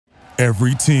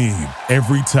Every team,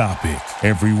 every topic,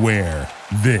 everywhere.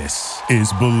 This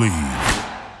is Believe.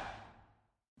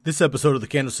 This episode of the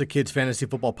Candlestick Kids Fantasy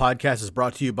Football Podcast is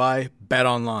brought to you by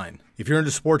BetOnline. If you're into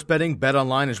sports betting,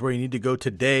 BetOnline is where you need to go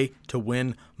today to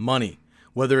win money.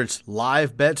 Whether it's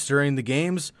live bets during the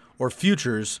games or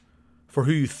futures for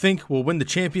who you think will win the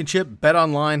championship,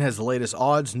 BetOnline has the latest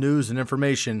odds, news, and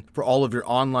information for all of your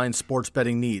online sports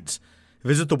betting needs.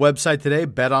 Visit the website today,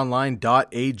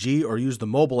 betonline.ag, or use the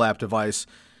mobile app device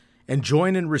and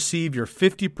join and receive your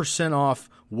 50% off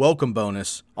welcome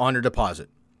bonus on your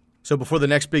deposit. So before the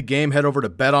next big game, head over to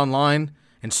BetOnline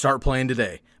and start playing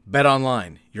today.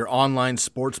 BetOnline, your online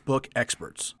sportsbook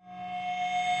experts.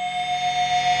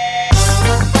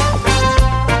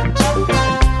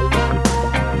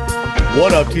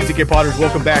 What up, TCK Potters?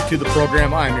 Welcome back to the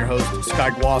program. I'm your host, Sky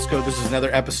Guasco. This is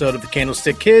another episode of the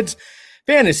Candlestick Kids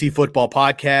Fantasy Football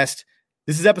Podcast.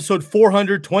 This is episode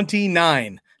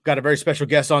 429. Got a very special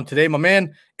guest on today, my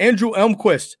man, Andrew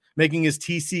Elmquist, making his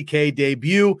TCK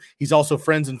debut. He's also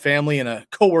friends and family and a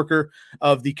coworker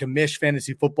of the Commish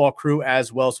Fantasy Football crew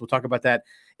as well. So we'll talk about that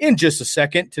in just a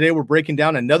second. Today we're breaking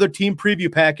down another team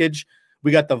preview package.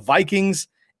 We got the Vikings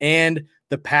and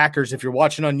the Packers. If you're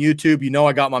watching on YouTube, you know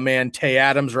I got my man Tay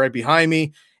Adams right behind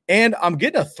me. And I'm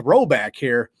getting a throwback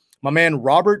here. My man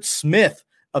Robert Smith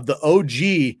of the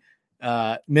OG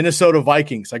Minnesota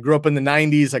Vikings. I grew up in the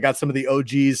 90s. I got some of the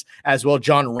OGs as well.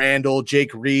 John Randall,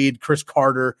 Jake Reed, Chris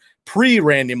Carter,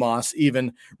 pre-Randy Moss,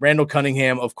 even Randall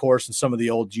Cunningham, of course, and some of the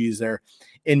old Gs there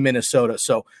in Minnesota.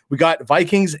 So we got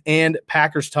Vikings and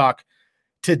Packers talk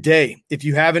today. If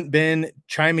you haven't been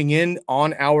chiming in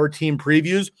on our team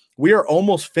previews, we are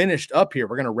almost finished up here.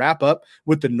 We're going to wrap up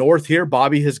with the North here.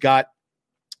 Bobby has got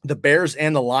the Bears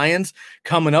and the Lions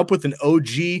coming up with an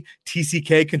OG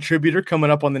TCK contributor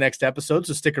coming up on the next episode,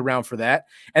 so stick around for that.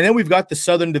 And then we've got the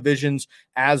Southern divisions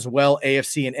as well,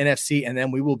 AFC and NFC, and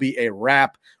then we will be a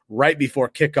wrap right before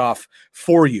kickoff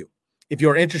for you. If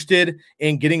you're interested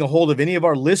in getting a hold of any of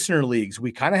our listener leagues,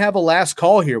 we kind of have a last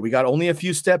call here. We got only a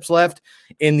few steps left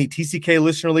in the TCK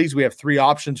listener leagues. We have 3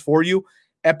 options for you.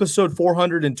 Episode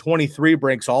 423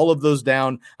 breaks all of those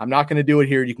down. I'm not going to do it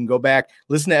here. You can go back,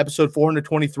 listen to episode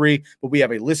 423, but we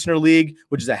have a listener league,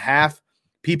 which is a half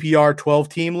PPR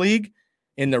 12-team league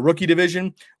in the rookie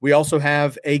division. We also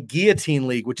have a guillotine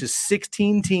league, which is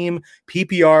 16-team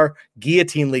PPR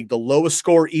guillotine league. The lowest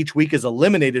score each week is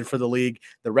eliminated for the league.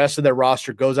 The rest of their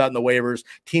roster goes out in the waivers.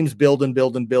 Teams build and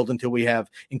build and build until we have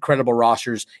incredible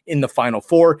rosters in the Final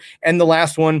Four. And the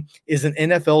last one is an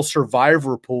NFL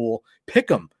Survivor Pool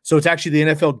pick'em. So it's actually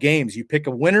the NFL games. You pick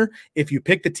a winner. If you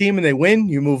pick the team and they win,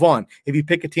 you move on. If you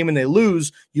pick a team and they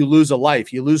lose, you lose a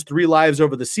life. You lose 3 lives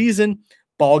over the season.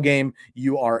 Ball game,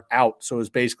 you are out. So it's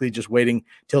basically just waiting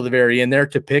till the very end there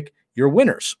to pick your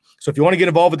winners. So if you want to get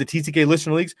involved with the TCK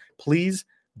listener leagues, please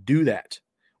do that.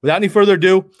 Without any further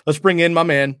ado, let's bring in my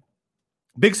man,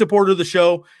 big supporter of the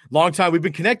show, long time. We've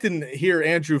been connecting here,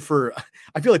 Andrew, for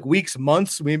I feel like weeks,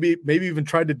 months, maybe even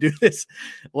tried to do this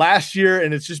last year,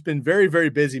 and it's just been very, very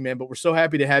busy, man. But we're so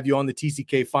happy to have you on the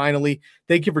TCK finally.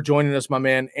 Thank you for joining us, my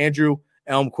man, Andrew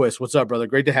Elmquist. What's up, brother?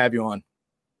 Great to have you on.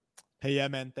 Hey, yeah,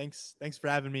 man. Thanks for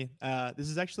having me. This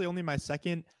is actually only my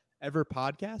second ever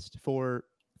podcast for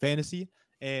fantasy,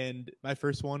 and my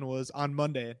first one was on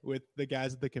Monday with the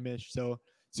guys at the Commish. So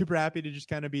super happy to just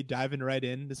kind of be diving right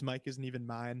in. This mic isn't even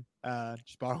mine.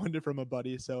 Just borrowed it from a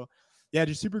buddy. So yeah,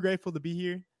 just super grateful to be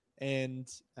here, and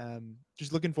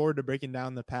just looking forward to breaking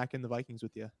down the Pack and the Vikings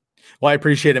with you. Well, I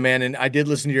appreciate it, man. And I did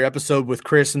listen to your episode with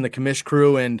Chris and the Commish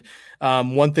crew. And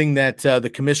one thing that the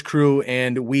Commish crew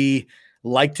and we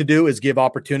like to do is give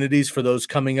opportunities for those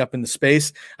coming up in the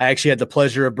space. I actually had the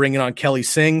pleasure of bringing on Kelly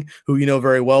Singh, who you know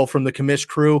very well from the Commish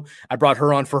crew. I brought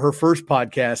her on for her first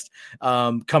podcast,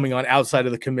 coming on outside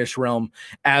of the Commish realm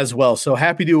as well. So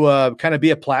happy to kind of be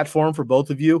a platform for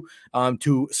both of you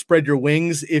to spread your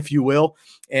wings, if you will.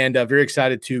 And very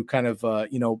excited to kind of,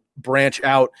 branch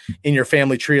out in your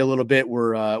family tree a little bit.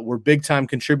 We're big time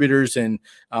contributors, and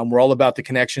we're all about the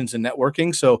connections and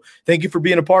networking. So thank you for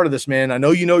being a part of this, man. I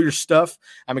know you know your stuff.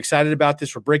 I'm excited about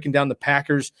this. We're breaking down the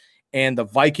Packers and the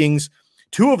Vikings,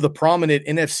 2 of the prominent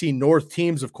NFC North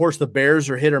teams. Of course, the Bears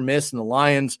are hit or miss, and the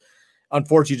Lions,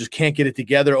 unfortunately, just can't get it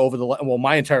together over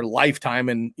my entire lifetime.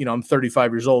 And, I'm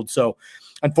 35 years old. So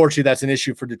unfortunately, that's an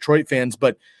issue for Detroit fans.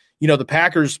 But, the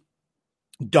Packers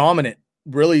dominant,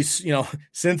 really,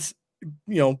 since,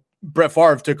 Brett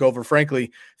Favre took over,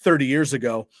 frankly, 30 years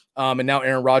ago. And now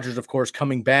Aaron Rodgers, of course,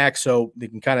 coming back. So they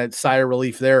can kind of sigh of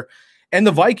relief there. And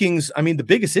the Vikings, I mean, the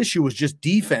biggest issue was just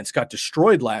defense got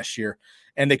destroyed last year.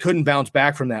 and they couldn't bounce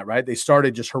back from that, right? They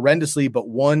started just horrendously, but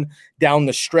won down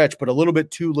the stretch, but a little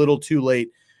bit too little too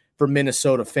late for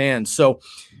Minnesota fans. So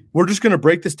we're just going to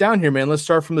break this down here, man. Let's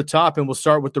start from the top, and we'll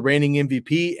start with the reigning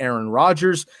MVP, Aaron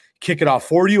Rodgers. Kick it off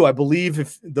for you. I believe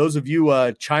if those of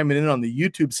you chiming in on the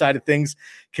YouTube side of things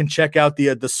can check out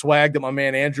the swag that my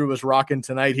man Andrew was rocking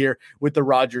tonight here with the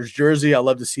Rodgers jersey. I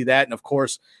love to see that. And of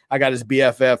course, I got his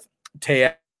BFF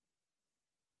Tay.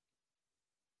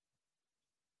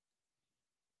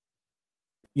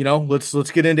 You know, let's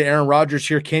get into Aaron Rodgers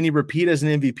here. Can he repeat as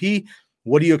an MVP?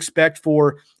 What do you expect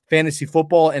for fantasy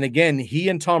football? And again, he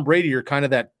and Tom Brady are kind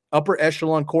of that upper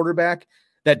echelon quarterback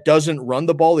that doesn't run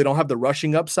the ball. They don't have the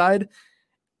rushing upside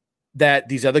that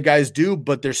these other guys do,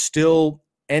 but they're still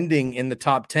ending in the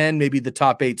top 10, maybe the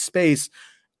top 8 space.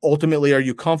 Ultimately, are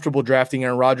you comfortable drafting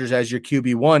Aaron Rodgers as your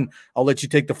QB1? I'll let you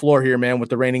take the floor here, man, with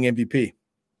the reigning MVP.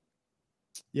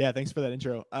 Yeah, thanks for that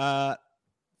intro.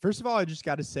 First of all, I just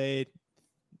got to say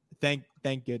thank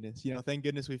goodness. Thank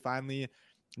goodness we finally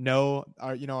know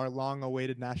our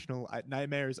long-awaited national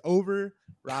nightmare is over.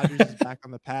 Rodgers is back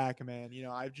on the pack, man.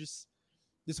 I've just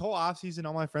this whole offseason,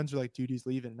 all my friends were like, dude, he's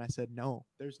leaving. And I said, no,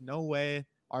 there's no way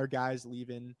our guy's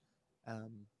leaving.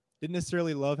 Didn't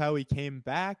necessarily love how he came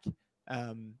back,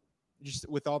 just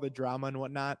with all the drama and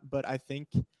whatnot. But I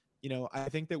think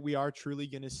that we are truly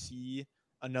going to see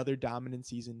another dominant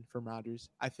season from Rodgers.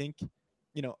 I think,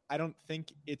 I don't think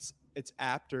it's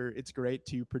apt or it's great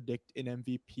to predict an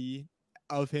MVP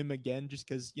of him again, just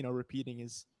because, repeating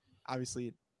is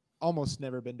obviously almost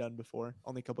never been done before.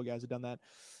 Only a couple guys have done that.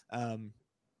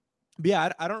 But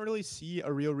yeah, I don't really see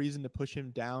a real reason to push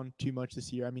him down too much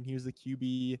this year. I mean, he was the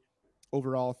QB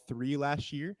overall 3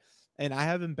 last year, and I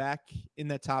have him back in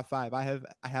that top 5. I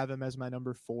have him as my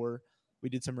number 4. We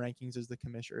did some rankings as the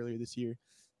commish earlier this year,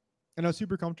 and I was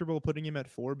super comfortable putting him at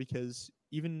 4 because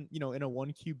even, in a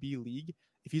 1 QB league,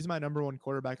 if he's my number 1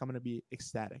 quarterback, I'm going to be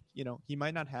ecstatic. He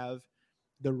might not have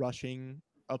the rushing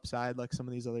upside like some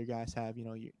of these other guys have,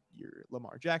 your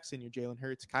Lamar Jackson, your Jalen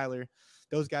Hurts, Kyler,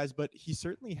 those guys, but he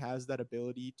certainly has that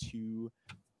ability to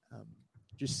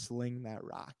just sling that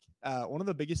rock. One of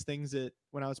the biggest things that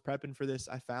when I was prepping for this,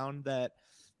 I found that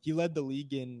he led the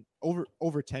league in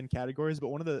over 10 categories, but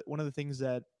one of the things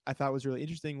that I thought was really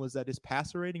interesting was that his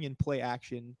passer rating in play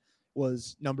action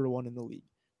was number 1 in the league.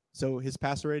 So his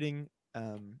passer rating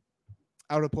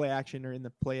out of play action, or in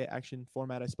the play action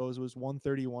format, I suppose, was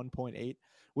 131.8,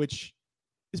 which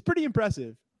is pretty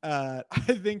impressive. I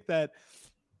think that,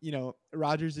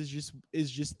 Rodgers is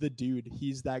just the dude.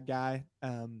 He's that guy.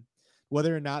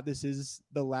 Whether or not this is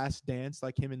the last dance,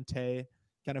 like him and Tay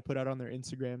kind of put out on their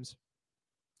Instagrams,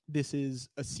 this is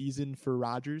a season for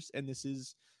Rodgers, and this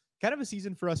is kind of a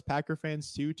season for us Packer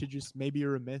fans too, to just maybe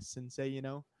remiss and say,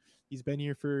 he's been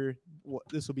here for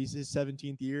this will be his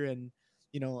 17th year, and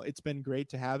it's been great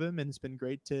to have him, and it's been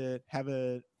great to have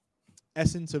a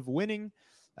essence of winning.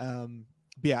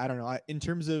 But yeah, I don't know. In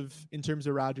terms of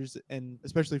Rodgers, and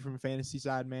especially from a fantasy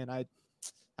side, man, I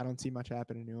don't see much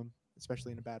happening to him,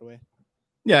 especially in a bad way.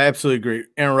 Yeah, I absolutely agree.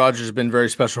 Aaron Rodgers has been very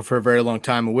special for a very long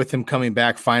time. And with him coming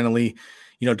back finally,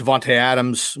 Devontae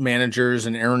Adams, managers,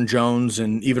 and Aaron Jones,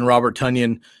 and even Robert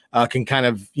Tonyan can kind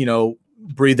of,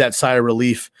 breathe that sigh of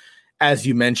relief, as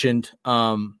you mentioned.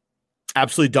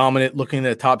 Absolutely dominant, looking at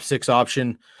the top 6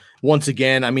 option. Once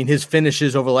again, I mean, his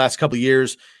finishes over the last couple of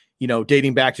years,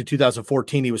 dating back to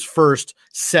 2014, he was 1st,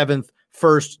 7th,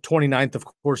 1st, 29th. Of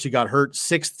course, he got hurt,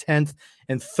 6th, 10th,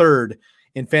 and 3rd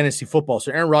in fantasy football.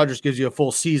 So Aaron Rodgers gives you a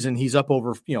full season. He's up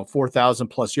over, 4,000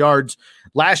 plus yards.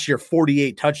 Last year,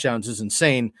 48 touchdowns is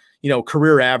insane.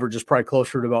 Career average is probably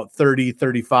closer to about 30,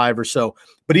 35 or so.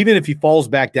 But even if he falls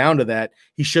back down to that,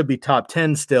 he should be top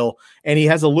 10 still. And he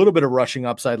has a little bit of rushing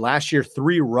upside. Last year,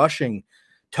 3 rushing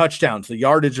touchdowns. The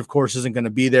yardage, of course, isn't going to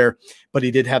be there, but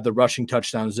he did have the rushing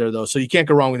touchdowns there, though. So you can't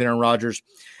go wrong with Aaron Rodgers.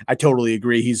 I totally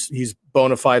agree. He's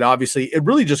bona fide. Obviously, it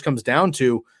really just comes down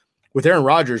to, with Aaron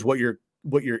Rodgers, what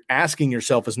you're asking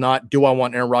yourself is not, do I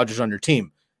want Aaron Rodgers on your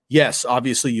team? Yes,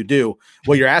 obviously you do.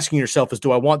 What you're asking yourself is,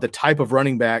 do I want the type of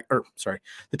the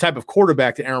type of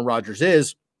quarterback that Aaron Rodgers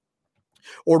is,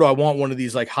 or do I want one of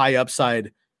these like high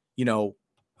upside,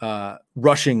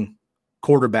 rushing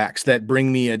quarterbacks that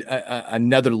bring me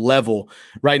another level?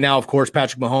 Right now, of course,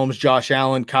 Patrick Mahomes, Josh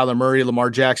Allen, Kyler Murray, Lamar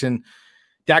Jackson,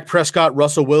 Dak Prescott,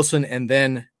 Russell Wilson, and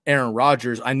then Aaron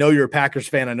Rodgers. I know you're a Packers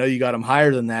fan. I know you got him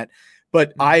higher than that,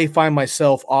 but I find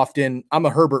myself often, I'm a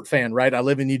Herbert fan, right? I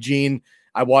live in Eugene.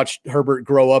 I watched Herbert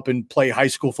grow up and play high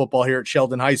school football here at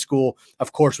Sheldon High School,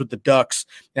 of course, with the Ducks.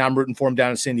 Now I'm rooting for him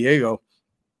down in San Diego,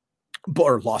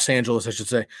 or Los Angeles, I should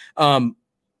say.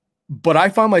 But I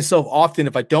find myself often,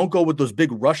 if I don't go with those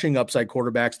big rushing upside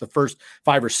quarterbacks, the first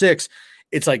 5 or 6,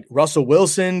 it's like Russell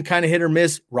Wilson kind of hit or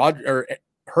miss.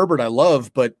 Herbert I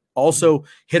love, but also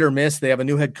hit or miss. They have a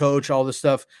new head coach, all this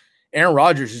stuff. Aaron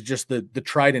Rodgers is just the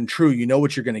tried and true. You know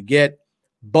what you're going to get.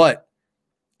 But,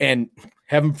 and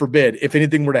heaven forbid, if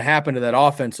anything were to happen to that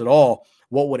offense at all,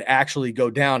 what would actually go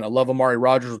down? I love Amari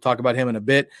Rodgers. We'll talk about him in a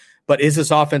bit. But is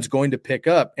this offense going to pick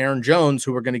up? Aaron Jones,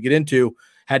 who we're going to get into,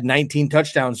 had 19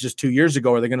 touchdowns just 2 years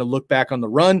ago. Are they going to look back on the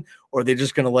run, or are they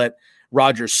just going to let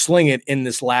Rodgers sling it in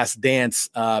this last dance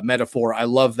metaphor? I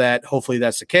love that. Hopefully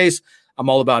that's the case. I'm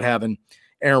all about having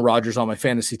Aaron Rodgers on my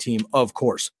fantasy team, of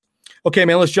course. Okay,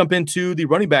 man, let's jump into the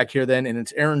running back here then, and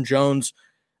it's Aaron Jones.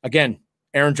 Again,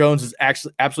 Aaron Jones is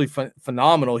actually absolutely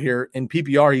phenomenal here. In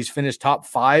PPR, he's finished top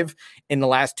 5 in the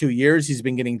last 2 years. He's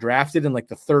been getting drafted in like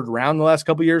the 3rd round the last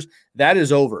couple of years. That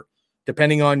is over.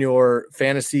 Depending on your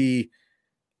fantasy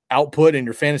output and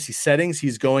your fantasy settings,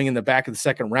 he's going in the back of the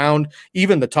 2nd round,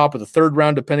 even the top of the 3rd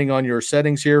round, depending on your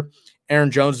settings here. Aaron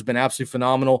Jones has been absolutely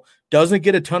phenomenal. Doesn't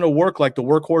get a ton of work like the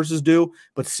workhorses do,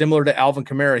 but similar to Alvin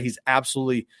Kamara, he's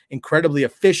absolutely incredibly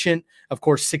efficient. Of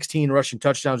course, 16 rushing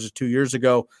touchdowns just 2 years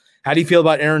ago. How do you feel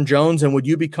about Aaron Jones? And would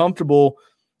you be comfortable,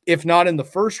 if not in the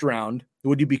 1st round,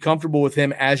 would you be comfortable with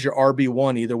him as your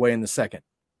RB1 either way in the 2nd?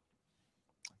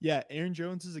 Yeah, Aaron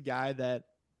Jones is a guy that,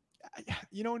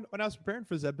 when I was preparing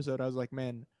for this episode, I was like,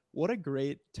 man, what a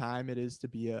great time it is to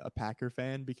be a Packer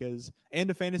fan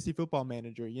and a fantasy football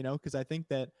manager, because I think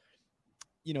that,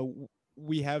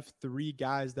 we have 3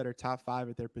 guys that are top 5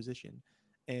 at their position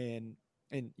and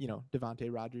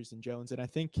Devontae, Rodgers, and Jones. And I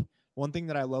think one thing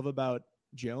that I love about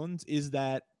Jones is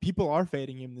that people are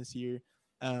fading him this year.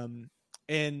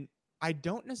 And I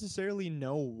don't necessarily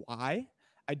know why.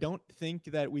 I don't think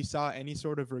that we saw any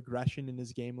sort of regression in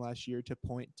his game last year to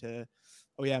point to,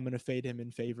 oh yeah, I'm going to fade him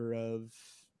in favor of,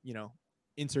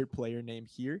 insert player name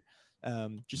here.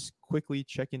 Just quickly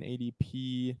checking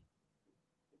ADP.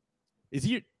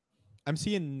 I'm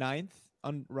seeing 9th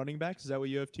on running backs. Is that what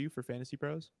you have too for Fantasy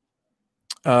Pros?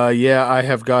 Yeah, I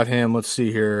have got him. Let's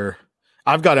see here.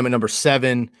 I've got him at number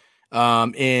 7.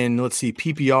 In let's see,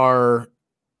 PPR,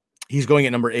 he's going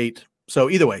at number 8. So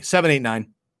either way, 7, 8,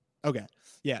 9. Okay.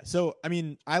 Yeah. So I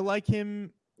mean, I like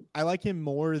him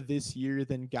more this year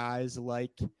than guys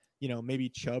like, maybe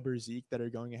Chubb or Zeke that are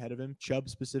going ahead of him. Chubb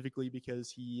specifically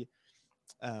because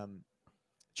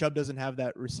Chubb doesn't have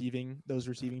those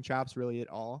receiving chops really at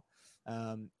all.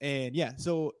 And yeah,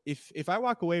 so if I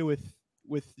walk away with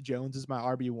Jones as my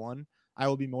RB1, I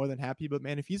will be more than happy. But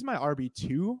man, if he's my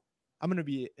RB2, I'm going to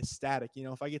be ecstatic.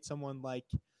 If I get someone like,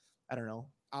 I don't know,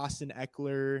 Austin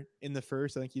Eckler in the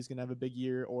 1st, I think he's going to have a big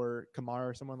year, or Kamara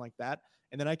or someone like that.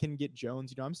 And then I can get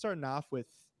Jones. I'm starting off with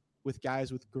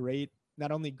guys with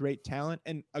not only great talent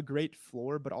and a great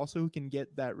floor, but also who can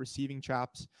get that receiving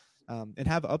chops and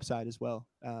have upside as well.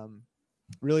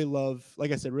 Really love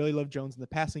Jones in the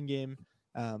passing game.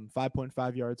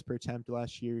 5.5 yards per attempt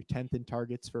last year, 10th in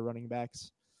targets for running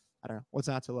backs. I don't know. What's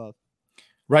not to love?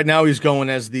 Right now, he's going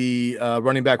as the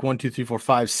running back 1, 2, 3, 4,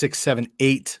 5, 6, 7,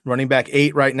 8. Running back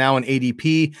 8 right now in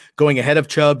ADP, going ahead of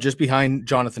Chubb, just behind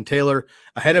Jonathan Taylor,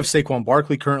 ahead of Saquon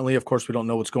Barkley currently. Of course, we don't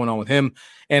know what's going on with him.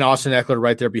 And Austin Eckler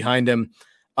right there behind him.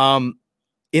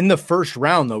 In the 1st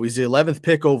round, though, he's the 11th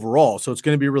pick overall. So it's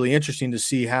going to be really interesting to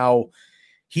see how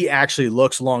he actually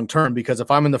looks long-term, because if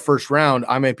I'm in the 1st round,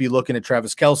 I might be looking at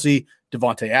Travis Kelce,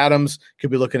 Devontae Adams, could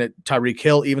be looking at Tyreek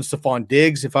Hill, even Stephon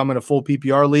Diggs. If I'm in a full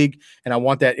PPR league and I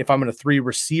want that, if I'm in a 3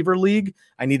 receiver league,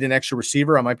 I need an extra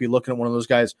receiver. I might be looking at one of those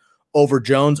guys over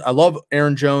Jones. I love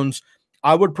Aaron Jones.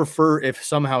 I would prefer if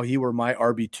somehow he were my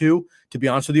RB2, to be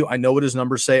honest with you. I know what his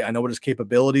numbers say. I know what his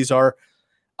capabilities are.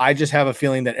 I just have a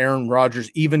feeling that Aaron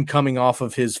Rodgers, even coming off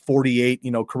of his 48,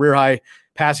 career high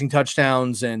passing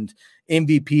touchdowns and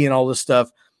MVP and all this stuff,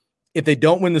 if they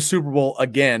don't win the Super Bowl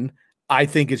again, I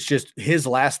think it's just his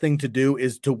last thing to do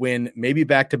is to win maybe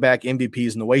back-to-back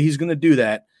MVPs. And the way he's going to do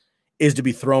that is to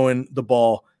be throwing the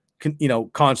ball,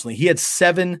 constantly. He had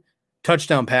 7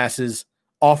 touchdown passes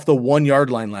off the 1-yard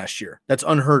line last year. That's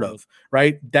unheard of,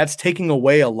 right? That's taking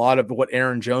away a lot of what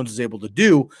Aaron Jones is able to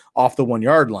do off the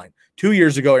 1-yard line. 2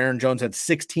 years ago, Aaron Jones had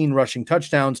 16 rushing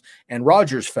touchdowns and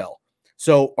Rodgers fell.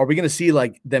 So are we going to see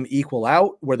like them equal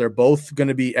out where they're both going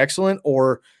to be excellent,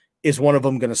 or is one of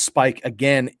them going to spike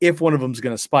again? If one of them is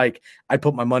going to spike, I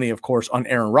put my money, of course, on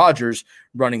Aaron Rodgers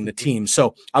running the team.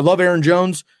 So I love Aaron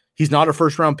Jones. He's not a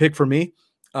 1st-round pick for me.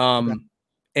 And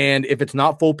if it's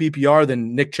not full PPR,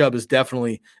 then Nick Chubb is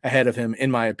definitely ahead of him,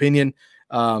 in my opinion.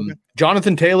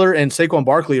 Jonathan Taylor and Saquon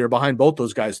Barkley are behind both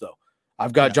those guys, though.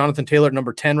 I've got Jonathan Taylor at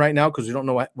number 10 right now because we don't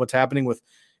know what's happening with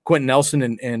Quentin Nelson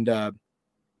and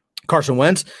Carson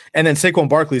Wentz, and then Saquon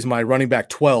Barkley is my running back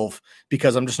 12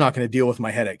 because I'm just not going to deal with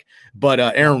my headache. But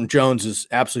Aaron Jones is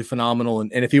absolutely phenomenal,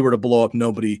 and if he were to blow up,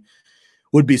 nobody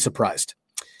would be surprised.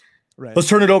 Right. Let's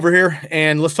turn it over here,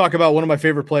 and let's talk about one of my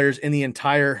favorite players in the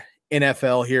entire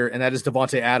NFL here, and that is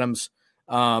Davante Adams.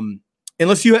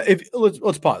 Let's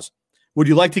pause. Would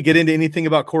you like to get into anything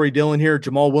about Corey Dillon here?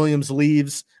 Jamal Williams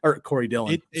leaves, or Corey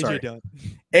Dillon. AJ Dillon.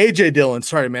 AJ Dillon.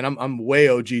 Sorry, man. I'm way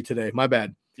OG today. My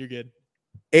bad. You're good.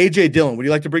 AJ Dillon. Would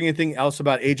you like to bring anything else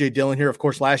about AJ Dillon here? Of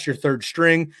course, last year, third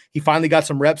string. He finally got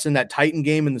some reps in that Titan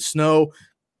game in the snow.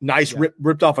 Nice,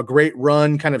 ripped off a great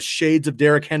run, kind of shades of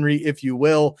Derrick Henry, if you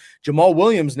will. Jamal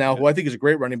Williams now, who I think is a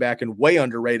great running back and way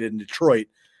underrated in Detroit,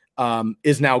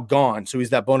 is now gone. So he's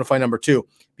that bona fide number 2.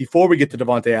 Before we get to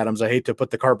Davante Adams, I hate to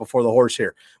put the cart before the horse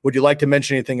here. Would you like to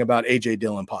mention anything about AJ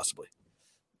Dillon possibly?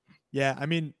 Yeah, I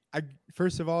mean,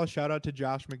 first of all, shout out to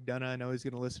Josh McDonough. I know he's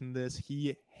going to listen to this.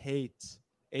 He hates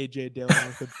AJ Dillon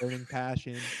with a burning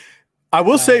passion. I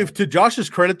will say, to Josh's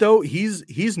credit, though,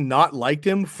 he's not liked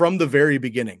him from the very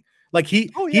beginning. Like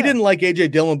he didn't like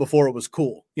AJ Dillon before it was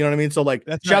cool. You know what I mean? So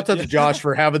shouts out to Josh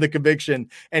for having the conviction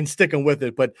and sticking with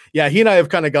it. But yeah, he and I have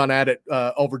kind of gone at it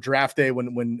over draft day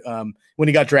when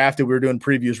he got drafted. We were doing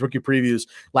rookie previews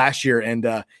last year, and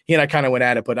he and I kind of went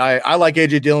at it. But I like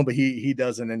AJ Dillon, but he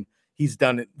doesn't, and he's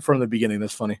done it from the beginning.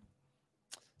 That's funny.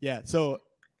 Yeah. So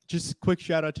just quick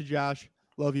shout out to Josh.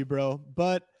 Love you, bro.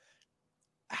 But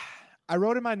I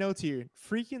wrote in my notes here,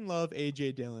 freaking love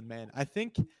AJ Dillon, man. I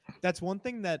think that's one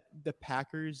thing that the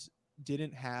Packers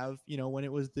didn't have, when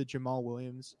it was the Jamal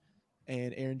Williams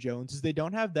and Aaron Jones, is they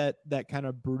don't have that kind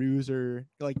of bruiser,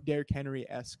 like Derrick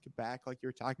Henry-esque back like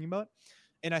you're talking about.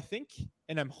 And I think,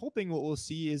 and I'm hoping what we'll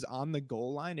see is on the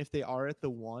goal line, if they are at the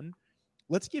 1,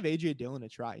 let's give AJ Dillon a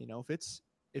try.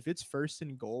 If it's first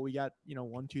and goal, we got,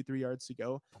 1, 2, 3 yards to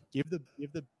go. Give the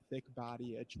thick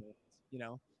body a chance,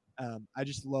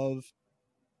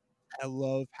 I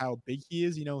love how big he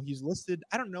is. He's listed,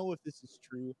 I don't know if this is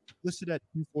true, listed at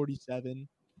 247,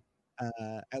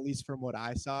 at least from what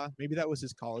I saw. Maybe that was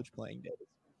his college playing days.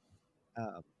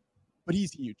 But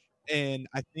he's huge. And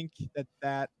I think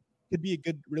that could be a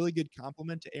really good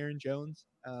compliment to Aaron Jones.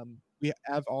 We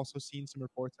have also seen some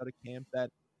reports out of camp that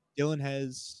Dillon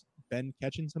has been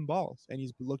catching some balls, and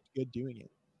he's looked good doing it.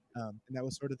 And that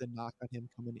was sort of the knock on him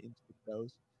coming into the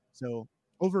pros. So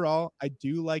overall, I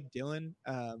do like Dillon.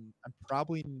 I'm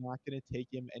probably not going to take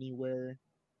him anywhere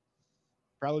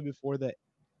probably before the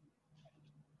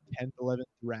 10th, 11th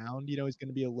round. He's going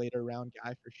to be a later round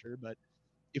guy for sure. But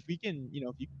if we can,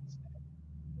 if you can,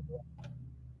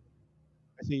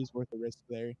 I say he's worth the risk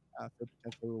there for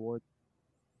potential reward.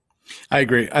 I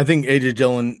agree. I think AJ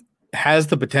Dillon has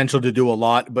the potential to do a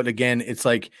lot. But again, it's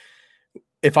like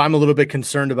if I'm a little bit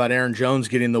concerned about Aaron Jones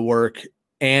getting the work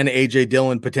and AJ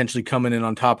Dillon potentially coming in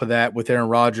on top of that with Aaron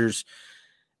Rodgers,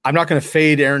 I'm not going to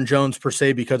fade Aaron Jones per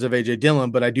se because of AJ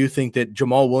Dillon, but I do think that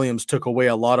Jamal Williams took away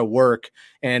a lot of work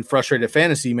and frustrated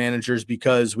fantasy managers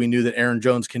because we knew that Aaron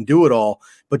Jones can do it all,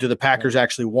 but do the Packers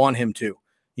actually want him to?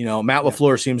 Matt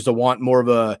LaFleur seems to want more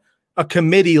of a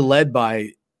committee led by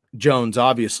Jones,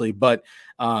 obviously, but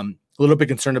a little bit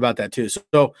concerned about that too.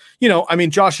 So,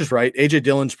 Josh is right. AJ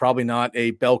Dillon's probably not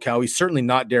a bell cow. He's certainly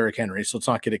not Derrick Henry, so let's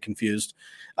not get it confused.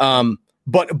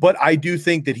 But I do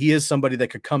think that he is somebody that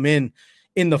could come in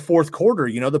the fourth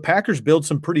quarter. The Packers build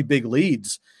some pretty big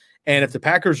leads, and if the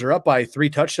Packers are up by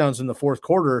 3 touchdowns in the fourth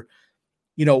quarter,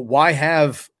 why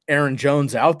have Aaron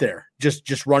Jones out there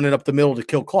just running up the middle to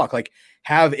kill clock? Like,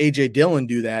 have AJ Dillon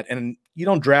do that, and you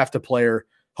don't draft a player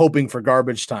hoping for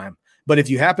garbage time. But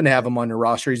if you happen to have him on your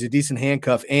roster, he's a decent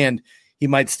handcuff, and he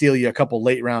might steal you a couple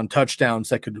late round touchdowns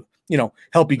that could,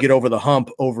 help you get over the hump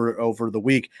over the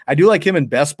week. I do like him in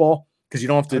best ball because you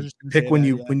don't have to pick when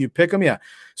you pick him. Yeah.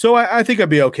 So I think I'd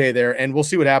be okay there, and we'll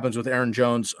see what happens with Aaron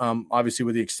Jones, obviously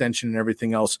with the extension and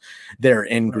everything else there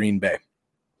in Green Bay.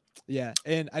 Yeah,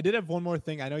 and I did have one more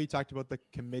thing. I know you talked about the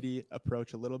committee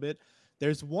approach a little bit.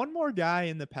 There's one more guy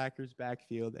in the Packers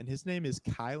backfield, and his name is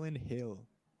Kylan Hill.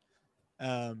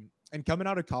 And coming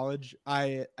out of college,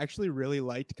 I actually really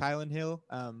liked Kylan Hill.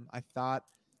 I thought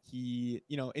he,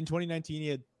 in 2019, he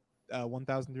had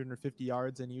 1,350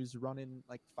 yards, and he was running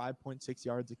like 5.6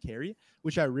 yards a carry,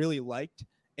 which I really liked.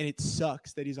 And it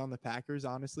sucks that he's on the Packers,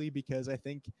 honestly, because I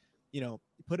think,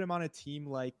 put him on a team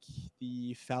like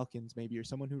the Falcons maybe, or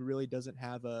someone who really doesn't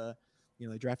have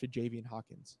they drafted Javian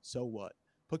Hawkins. So what?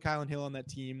 Put Kylan Hill on that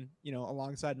team,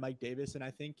 alongside Mike Davis, and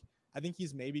I think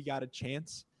he's maybe got a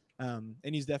chance. And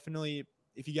he's definitely,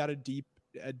 if you got a deep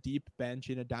bench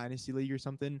in a dynasty league or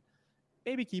something,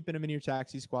 maybe keeping him in your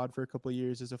taxi squad for a couple of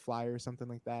years as a flyer or something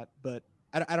like that. But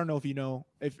I don't know if you know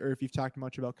if you've talked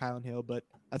much about Kylan Hill, but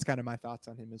that's kind of my thoughts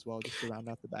on him as well, just to round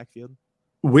out the backfield.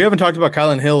 We haven't talked about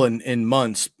Kylan Hill in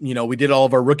months. We did all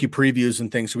of our rookie previews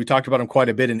and things, so we talked about him quite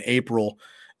a bit in April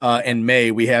and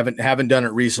May. We haven't done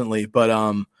it recently, but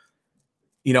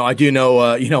I do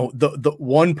know the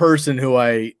one person who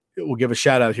I will give a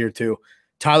shout out here to,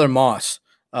 Tyler Moss,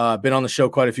 been on the show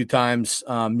quite a few times,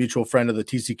 mutual friend of the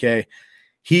TCK.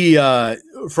 He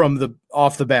from the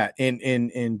off the bat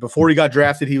in before he got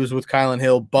drafted, he was with Kylan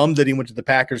Hill, bummed that he went to the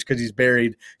Packers because he's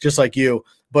buried just like you,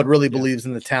 but really believes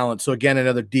in the talent. So again,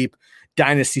 another deep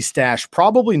dynasty stash,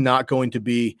 probably not going to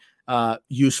be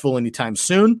useful anytime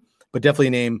soon, but definitely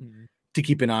a name to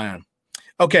keep an eye on.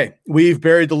 Okay, we've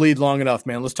buried the lead long enough,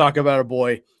 man. Let's talk about our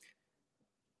boy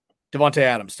Davante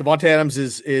Adams. Davante Adams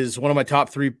is one of my top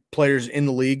 3 players in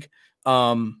the league,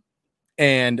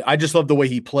 and I just love the way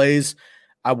he plays.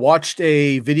 I watched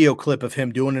a video clip of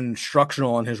him doing an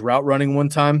instructional on his route running one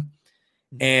time,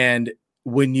 and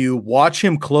when you watch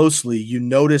him closely, you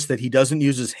notice that he doesn't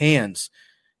use his hands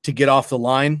to get off the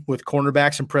line with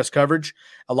cornerbacks and press coverage.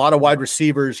 A lot of wide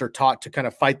receivers are taught to kind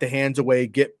of fight the hands away,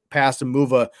 get past and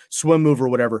move a swim move or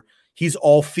whatever. He's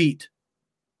all feet.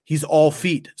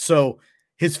 So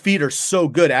his feet are so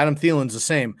good. Adam Thielen's the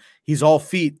same. He's all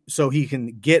feet, so he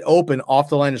can get open off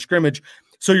the line of scrimmage.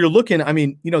 So you're looking,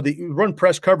 they run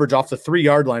press coverage off the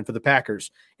 3-yard line for the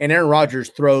Packers, and Aaron Rodgers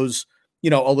throws,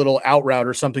 a little out route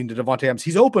or something to Davante Adams.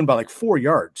 He's open by like 4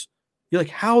 yards. You're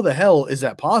like, how the hell is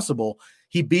that possible?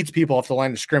 He beats people off the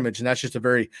line of scrimmage, and that's just a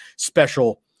very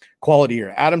special quality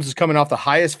here. Adams is coming off the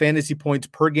highest fantasy points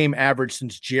per game average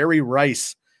since Jerry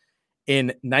Rice in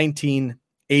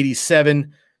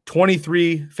 1987,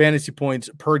 23 fantasy points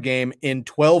per game in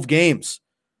 12 games,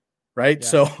 right? Yeah.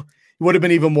 So he would have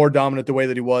been even more dominant the way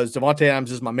that he was. Davante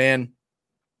Adams is my man.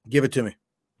 Give it to me.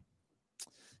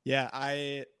 Yeah,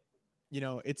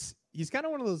 he's kind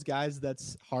of one of those guys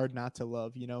that's hard not to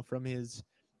love, from his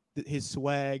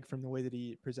swag, from the way that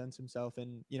he presents himself.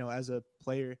 And, as a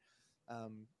player,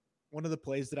 one of the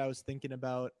plays that I was thinking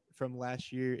about from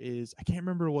last year is, I can't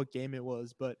remember what game it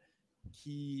was, but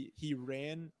he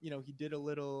ran, he did a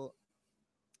little,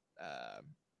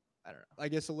 I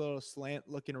guess a little slant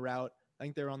looking route. I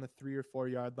think they're on the 3 or 4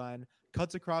 yard line,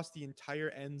 cuts across the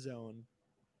entire end zone.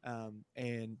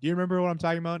 And do you remember what I'm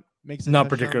talking about? Makes Not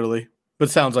particularly, but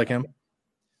sounds like him.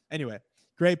 Anyway,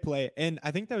 great play. And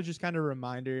I think that was just kind of a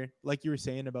reminder, like you were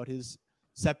saying, about his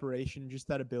separation, just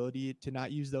that ability to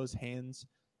not use those hands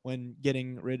when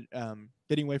getting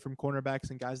away from cornerbacks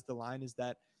and guys at the line, is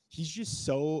that he's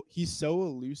so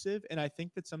elusive. And I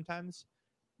think that sometimes,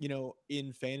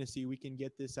 in fantasy, we can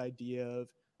get this idea of,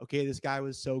 okay, this guy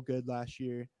was so good last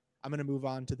year, I'm going to move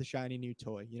on to the shiny new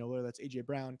toy, whether that's AJ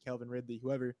Brown, Calvin Ridley,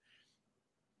 whoever.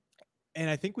 And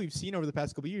I think we've seen over the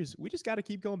past couple of years, we just got to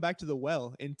keep going back to the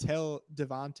well until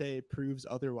Davante proves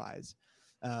otherwise.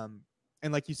 And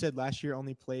like you said, last year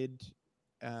only played,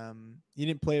 he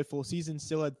didn't play a full season,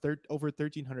 still had over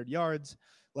 1,300 yards,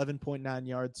 11.9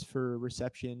 yards for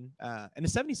reception, and a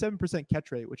 77%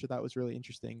 catch rate, which I thought was really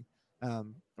interesting.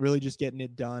 Really just getting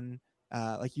it done.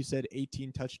 Like you said,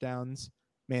 18 touchdowns.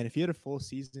 Man, if he had a full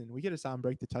season, we could have saw him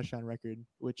break the touchdown record,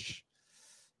 which,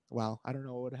 wow, I don't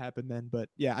know what would happen then. But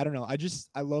yeah, I don't know.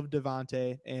 I love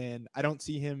Davante, and I don't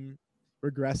see him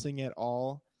regressing at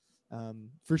all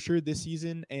for sure this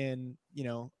season. And,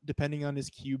 depending on his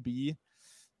QB,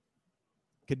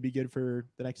 could be good for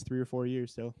the next 3 or 4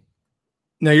 years. So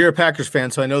now you're a Packers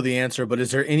fan, so I know the answer, but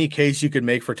is there any case you could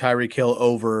make for Tyreek Hill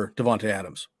over Davante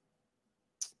Adams?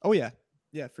 Oh yeah.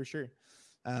 Yeah, for sure.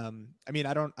 I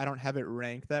don't have it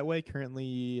ranked that way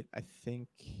currently. I think,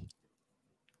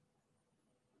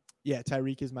 yeah,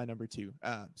 Tyreek is my number 2.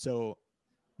 I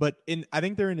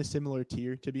think they're in a similar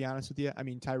tier, to be honest with you. I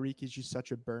mean, Tyreek is just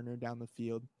such a burner down the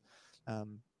field.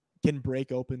 Can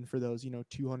break open for those,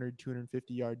 200,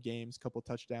 250 yard games, couple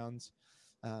touchdowns.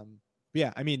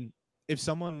 Yeah, I mean, if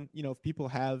someone, if people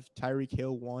have Tyreek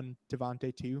Hill 1,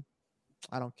 Davante 2,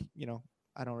 I don't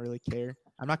really care.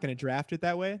 I'm not going to draft it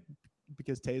that way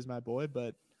because Tay is my boy,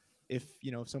 but if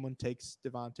someone takes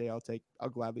Davante, I'll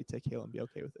gladly take Hill and be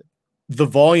okay with it. The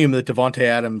volume that Davante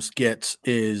Adams gets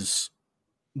is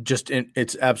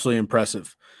it's absolutely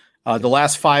impressive. The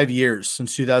last 5 years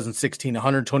since 2016,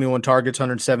 121 targets,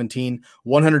 117,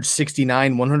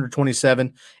 169,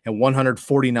 127, and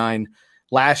 149.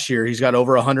 Last year, he's got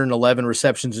over 111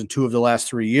 receptions in 2 of the last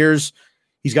 3 years.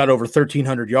 He's got over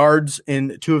 1,300 yards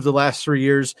in 2 of the last 3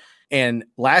 years. And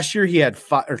last year he had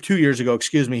 2 years ago,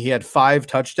 he had 5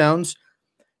 touchdowns.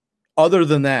 Other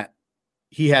than that,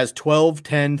 he has 12,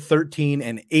 10, 13,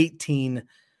 and 18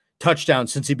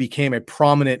 touchdowns since he became a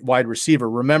prominent wide receiver.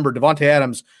 Remember, Devontae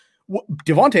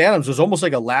Adams was almost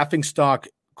like a laughingstock,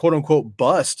 quote unquote,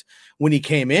 bust when he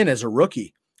came in as a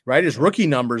rookie, right? His rookie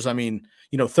numbers,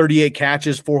 38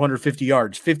 catches, 450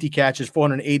 yards, 50 catches,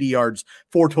 480 yards,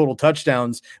 4 total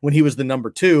touchdowns when he was the number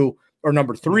 2 or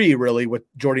number 3, really, with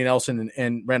Jordy Nelson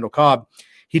and Randall Cobb.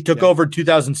 He took over in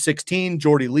 2016.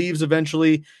 Jordy leaves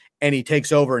eventually, and he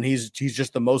takes over, and he's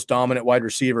just the most dominant wide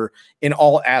receiver in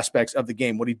all aspects of the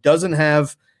game. What he doesn't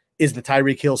have is the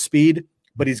Tyreek Hill speed,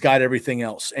 but he's got everything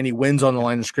else, and he wins on the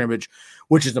line of scrimmage,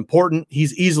 which is important.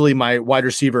 He's easily my wide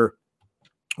receiver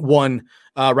 1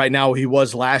 right now. He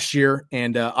was last year,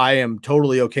 and I am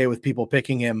totally okay with people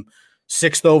picking him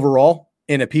 6th overall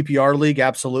in a PPR league.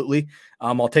 Absolutely.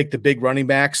 I'll take the big running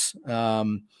backs,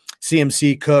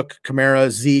 CMC, Cook, Kamara,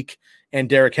 Zeke, and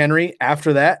Derrick Henry.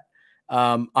 After that,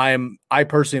 I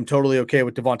personally am totally okay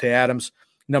with Devontae Adams,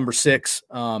 number 6.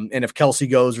 And if Kelsey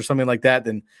goes or something like that,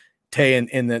 then Tay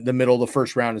in the middle of the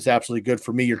first round is absolutely good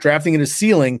for me. You're drafting in a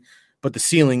ceiling, but the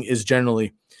ceiling is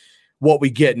generally what we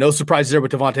get. No surprises there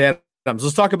with Devontae Adams.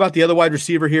 Let's talk about the other wide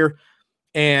receiver here,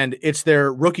 and it's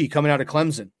their rookie coming out of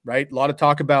Clemson, right? A lot of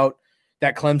talk about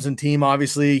that Clemson team,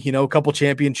 obviously, a couple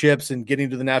championships and getting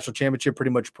to the national championship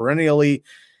pretty much perennially.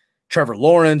 Trevor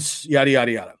Lawrence, yada,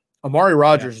 yada, yada. Amari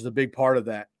Rodgers is a big part of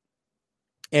that,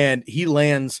 and he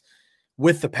lands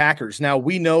with the Packers. Now,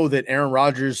 we know that Aaron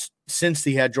Rodgers, since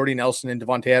he had Jordy Nelson and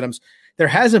Devontae Adams, there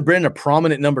hasn't been a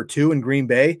prominent number 2 in Green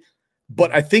Bay,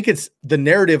 but I think the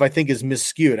narrative is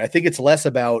misskewed. I think it's less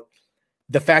about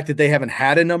the fact that they haven't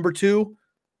had a number 2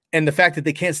 and the fact that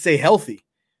they can't stay healthy,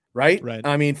 right?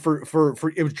 I mean, for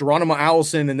it was Geronimo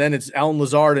Allison, and then it's Alan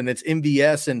Lazard, and it's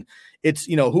MVS, and it's,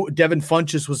 who Devin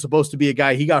Funchess was supposed to be a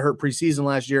guy. He got hurt preseason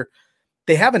last year.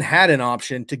 They haven't had an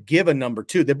option to give a number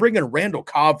 2. They bring in Randall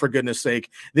Cobb, for goodness sake,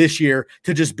 this year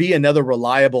to just be another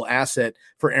reliable asset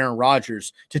for Aaron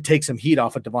Rodgers to take some heat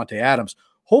off of Devontae Adams.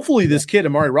 Hopefully this kid,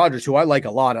 Amari Rodgers, who I like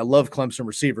a lot. I love Clemson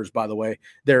receivers, by the way.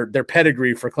 Their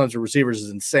pedigree for Clemson receivers is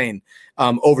insane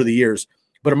over the years.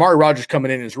 But Amari Rodgers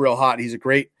coming in is real hot. He's a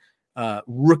great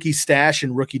rookie stash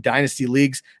in rookie dynasty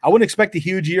leagues. I wouldn't expect a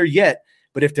huge year yet,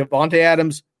 but if Devontae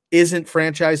Adams isn't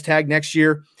franchise tag next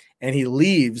year and he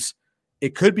leaves,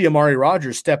 it could be Amari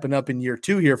Rodgers stepping up in year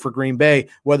 2 here for Green Bay,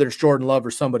 whether it's Jordan Love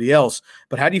or somebody else.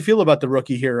 But how do you feel about the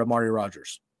rookie here, Amari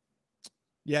Rodgers?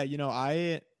 Yeah,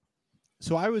 I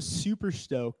was super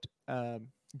stoked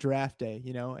draft day,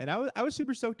 and I was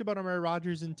super stoked about Amari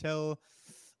Rodgers until,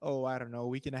 I don't know, a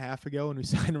week and a half ago when we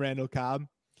signed Randall Cobb.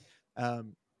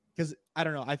 Because I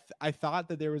don't know, I thought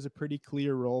that there was a pretty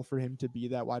clear role for him to be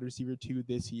that wide receiver 2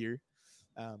 this year.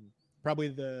 Probably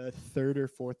the 3rd or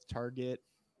 4th target.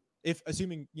 If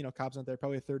assuming, Cobb's not there,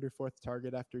 probably a 3rd or 4th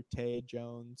target after Tay,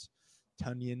 Jones,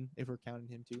 Tunyon, if we're counting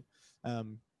him too.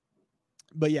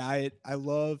 But yeah, I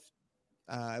love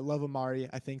Amari.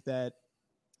 I think that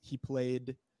he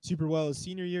played super well his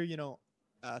senior year.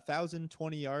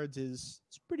 1,020 yards is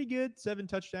pretty good. 7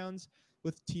 touchdowns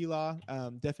with T-Law.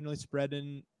 Definitely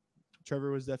spreading.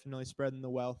 Trevor was definitely spreading the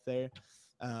wealth there.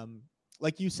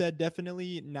 Like you said,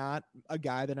 definitely not a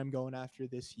guy that I'm going after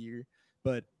this year,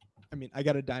 but I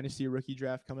got a dynasty rookie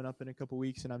draft coming up in a couple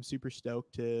weeks, and I'm super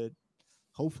stoked to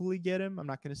hopefully get him. I'm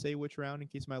not going to say which round in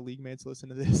case my league mates listen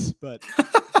to this, but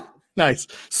nice.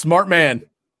 Smart man.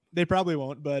 They probably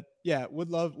won't, but yeah, would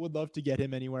love to get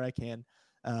him anywhere I can.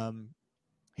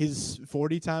 His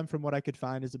 40 time from what I could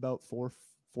find is about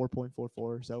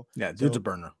 4.44. So yeah, dude's a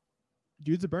burner.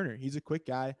 He's a quick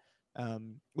guy,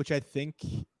 which I think,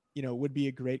 would be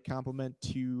a great compliment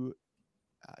to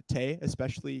Tay,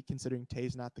 especially considering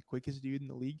Tay's not the quickest dude in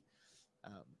the league.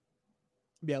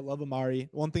 I love Amari.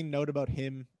 One thing to note about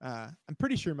him, I'm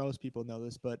pretty sure most people know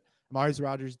this, but Amari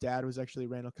Rodgers' dad was actually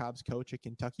Randall Cobb's coach at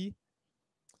Kentucky,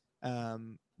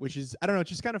 which is, I don't know, it's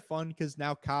just kind of fun because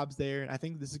now Cobb's there, and I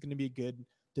think this is going to be a good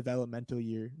developmental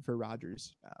year for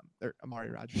Rodgers, or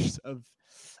Amari Rodgers of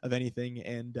anything.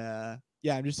 And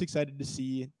I'm just excited to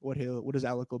see what his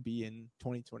outlook will be in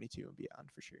 2022 and beyond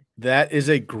for sure. That is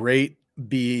a great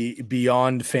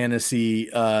beyond fantasy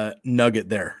nugget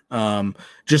there.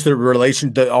 Just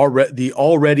the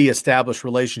already established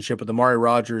relationship with Amari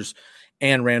Rodgers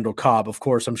and Randall Cobb. Of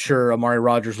course, I'm sure Amari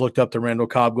Rodgers looked up to Randall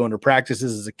Cobb going to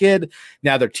practices as a kid.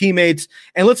 Now they're teammates.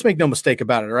 And let's make no mistake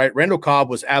about it, all right? Randall Cobb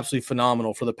was absolutely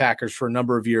phenomenal for the Packers for a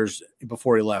number of years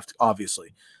before he left,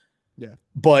 obviously. Yeah.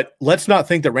 But let's not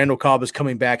think that Randall Cobb is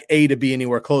coming back, A, to be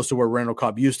anywhere close to where Randall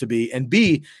Cobb used to be, and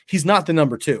B, he's not the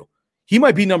number 2. He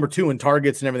might be number 2 in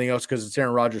targets and everything else because it's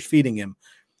Aaron Rodgers feeding him.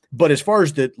 But as far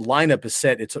as the lineup is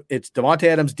set, it's Devontae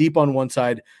Adams deep on one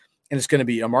side, and it's going to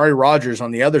be Amari Rogers on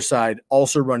the other side,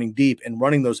 also running deep and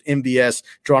running those MVS,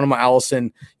 Geronimo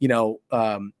Allison,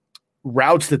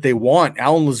 routes that they want.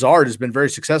 Alan Lazard has been very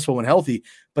successful when healthy,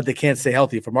 but they can't stay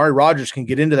healthy. If Amari Rogers can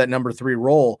get into that number 3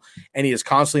 role and he is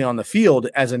constantly on the field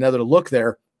as another look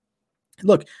there,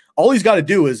 look, all he's got to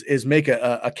do is make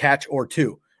a catch or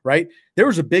two, right? There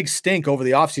was a big stink over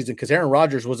the offseason because Aaron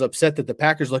Rodgers was upset that the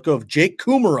Packers let go of Jake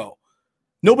Kumaro.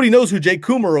 Nobody knows who Jake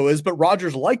Kumaro is, but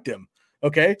Rodgers liked him.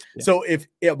 Okay. Yeah. So if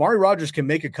Amari Rogers can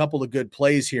make a couple of good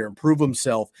plays here and prove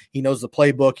himself, he knows the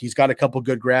playbook. He's got a couple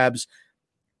good grabs.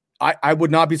 I would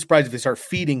not be surprised if they start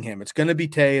feeding him. It's going to be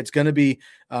Tay. It's going to be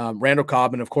Randall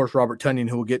Cobb and, of course, Robert Tonyan,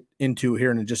 who we'll get into here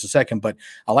in just a second. But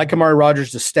I like Amari Rogers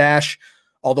to stash,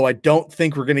 although I don't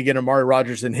think we're going to get Amari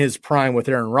Rogers in his prime with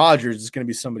Aaron Rodgers. It's going to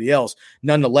be somebody else.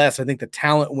 Nonetheless, I think the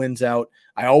talent wins out.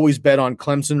 I always bet on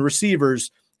Clemson receivers,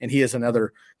 and he is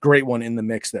another great one in the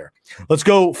mix there. Let's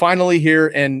go finally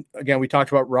here. And again, we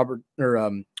talked about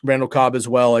Randall Cobb as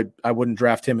well. I wouldn't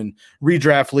draft him in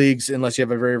redraft leagues unless you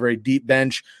have a very, very deep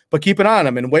bench, but keep an eye on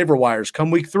him in waiver wires. Come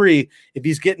week 3, if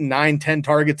he's getting 9-10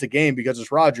 targets a game because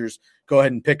it's Rodgers, go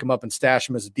ahead and pick him up and stash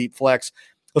him as a deep flex.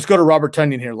 Let's go to Robert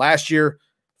Tonyan here. Last year,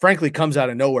 frankly, comes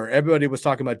out of nowhere. Everybody was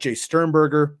talking about Jay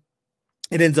Sternberger.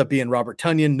 It ends up being Robert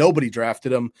Tonyan. Nobody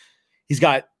drafted him. He's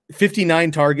got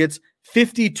 59 targets,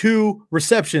 52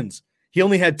 receptions. He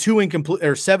only had 7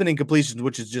 incompletions,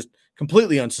 which is just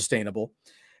completely unsustainable.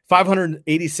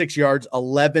 586 yards,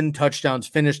 11 touchdowns,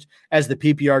 finished as the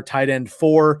PPR tight end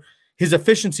 4. His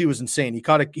efficiency was insane. He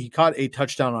caught a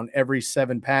touchdown on every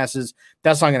 7 passes.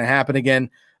 That's not going to happen again.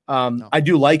 No. I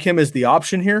do like him as the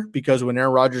option here because when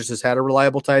Aaron Rodgers has had a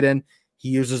reliable tight end, he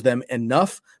uses them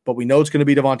enough. But we know it's going to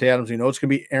be Devontae Adams. We know it's going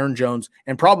to be Aaron Jones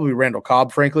and probably Randall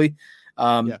Cobb, frankly.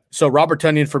 So Robert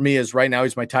Tonyan for me is right now,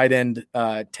 he's my tight end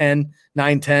 10.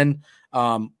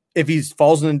 If he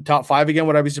falls in the top 5 again,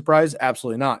 would I be surprised?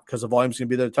 Absolutely not, because the volume's going to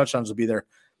be there, the touchdowns will be there.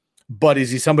 But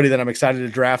is he somebody that I'm excited to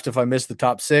draft if I miss the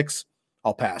top 6?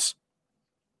 I'll pass.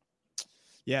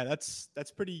 Yeah, that's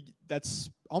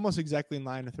almost exactly in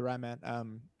line with where I'm at.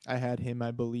 I had him,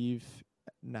 I believe,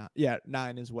 9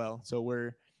 as well. So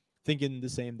we're thinking the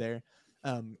same there.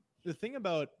 The thing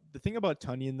about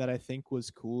Tonyan that I think was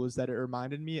cool is that it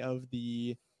reminded me of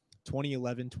the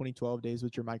 2011-2012 days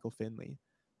with Jermichael Finley.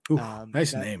 Ooh,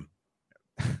 nice name.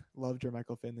 Love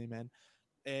Jermichael Finley, man.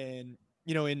 And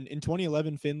in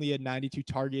 2011, Finley had 92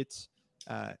 targets,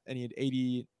 and he had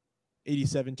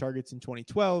 87 targets in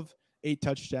 2012, 8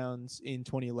 touchdowns in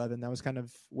 2011. That was kind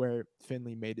of where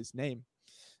Finley made his name.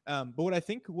 But what I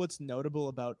think what's notable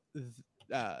about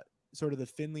sort of the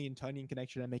Finley and Tonyan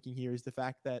connection I'm making here is the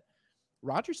fact that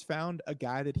Rodgers found a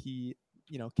guy that he,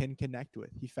 can connect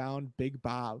with. He found Big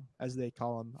Bob, as they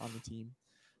call him on the team.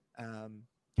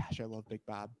 Gosh, I love Big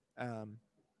Bob.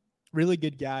 Really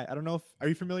good guy. I don't know are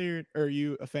you familiar, or are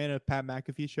you a fan of Pat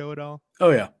McAfee's show at all? Oh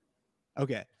yeah.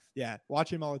 Okay. Yeah.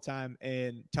 Watch him all the time.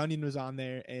 And Tonyan was on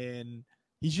there, and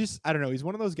he's just, I don't know. He's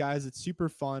one of those guys that's super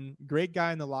fun, great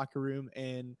guy in the locker room.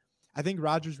 And I think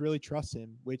Rodgers really trusts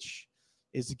him, which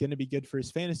is going to be good for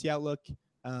his fantasy outlook.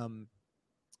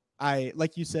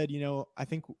 Like you said, I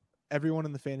think everyone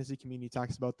in the fantasy community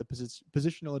talks about the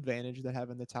positional advantage that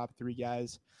having the top 3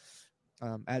 guys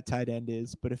at tight end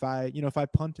is. But if I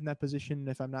punt in that position,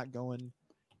 if I'm not going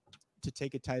to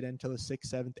take a tight end till the 6th,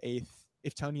 7th, 8th,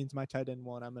 if Tonyan's my tight end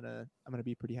 1, I'm gonna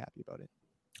be pretty happy about it.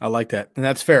 I like that, and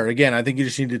that's fair. Again, I think you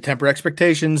just need to temper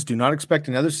expectations. Do not expect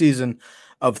another season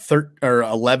of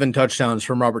 11 touchdowns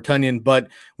from Robert Tonyan, but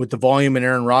with the volume and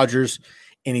Aaron Rodgers,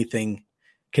 anything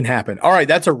can happen. All right,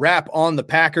 that's a wrap on the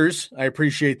Packers. I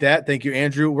appreciate that. Thank you,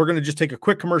 Andrew. We're going to just take a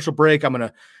quick commercial break. I'm going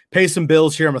to pay some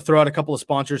bills here. I'm going to throw out a couple of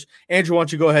sponsors. Andrew, why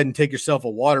don't you go ahead and take yourself a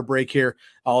water break here?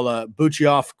 I'll boot you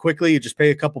off quickly. You just pay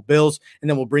a couple bills, and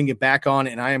then we'll bring you back on,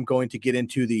 and I am going to get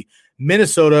into the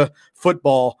Minnesota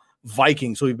football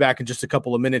Vikings. We'll be back in just a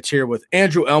couple of minutes here with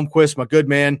Andrew Elmquist, my good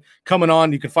man, coming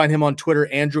on. You can find him on Twitter,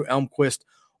 Andrew Elmquist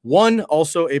 1,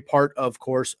 also a part, of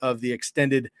course, of the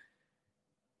extended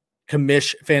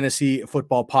Commish Fantasy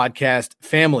Football Podcast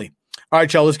family. All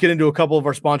right, y'all, let's get into a couple of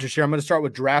our sponsors here. I'm going to start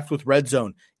with Draft with Red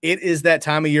Zone. It is that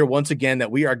time of year, once again,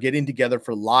 that we are getting together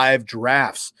for live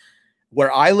drafts. Where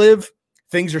I live,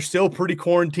 things are still pretty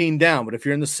quarantined down, but if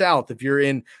you're in the South, if you're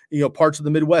in parts of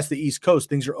the Midwest, the East Coast,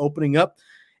 things are opening up,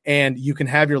 and you can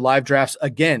have your live drafts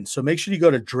again. So make sure you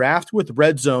go to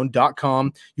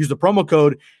draftwithredzone.com. Use the promo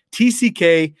code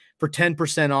TCK for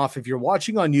 10% off. If you're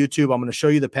watching on YouTube, I'm going to show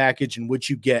you the package in which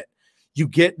you get. You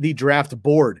get the draft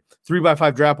board,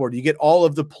 3x5 draft board. You get all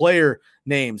of the player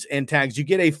names and tags. You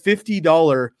get a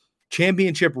 $50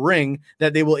 championship ring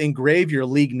that they will engrave your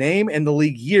league name and the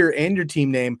league year and your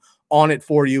team name on it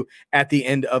for you at the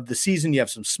end of the season. You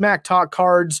have some Smack Talk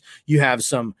cards. You have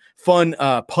some fun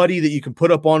putty that you can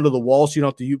put up onto the wall so you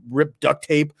don't have to rip duct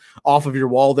tape off of your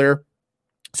wall there.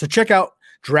 So check out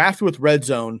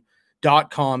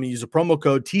draftwithredzone.com. Use the promo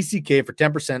code TCK for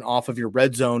 10% off of your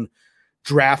Red Zone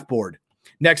draft board.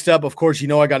 Next up, of course,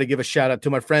 I got to give a shout out to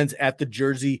my friends at the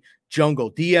Jersey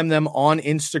Jungle. DM them on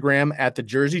Instagram at the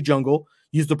Jersey Jungle.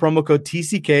 Use the promo code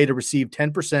TCK to receive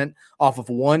 10% off of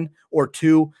 1 or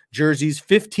 2 jerseys,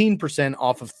 15%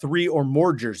 off of 3 or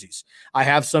more jerseys. I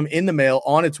have some in the mail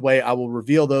on its way. I will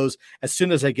reveal those as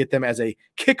soon as I get them as a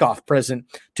kickoff present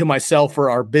to myself for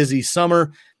our busy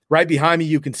summer. Right behind me,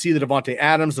 you can see the Devontae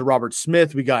Adams, the Robert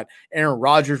Smith. We got Aaron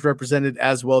Rodgers represented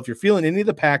as well. If you're feeling any of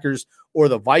the Packers or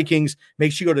the Vikings,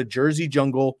 make sure you go to Jersey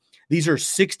Jungle. These are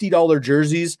 $60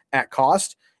 jerseys at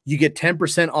cost. You get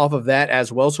 10% off of that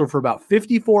as well. So for about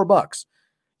 $54,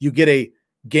 you get a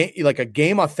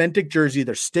game authentic jersey.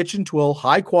 They're stitch and twill,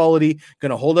 high quality,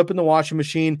 going to hold up in the washing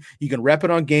machine. You can rep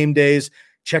it on game days.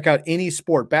 Check out any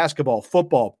sport, basketball,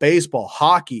 football, baseball,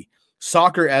 hockey,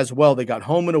 soccer as well. They got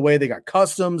home and away. They got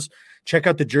customs. Check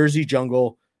out the Jersey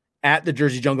Jungle at the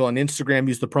Jersey Jungle on Instagram.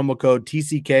 Use the promo code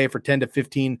TCK for 10 to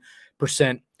 15%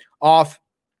 off.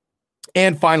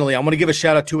 And finally, I'm going to give a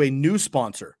shout out to a new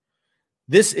sponsor.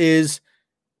 This is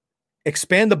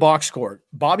Expand the Box Score.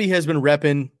 Bobby has been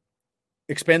repping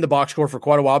Expand the Box Score for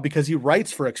quite a while because he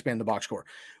writes for Expand the Box Score.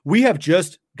 We have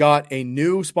just got a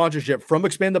new sponsorship from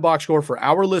Expand the Box Score for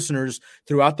our listeners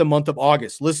throughout the month of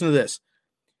August. Listen to this.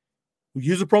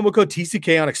 Use the promo code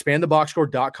TCK on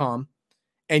expandtheboxscore.com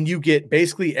and you get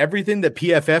basically everything that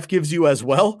PFF gives you as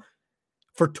well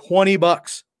for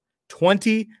 $20.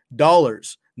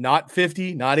 $20. Not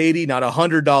 $50, not $80, not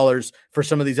 $100 for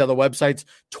some of these other websites.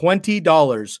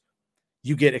 $20.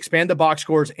 You get Expand the Box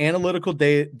Scores, analytical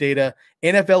data,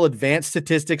 NFL advanced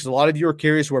statistics. A lot of you are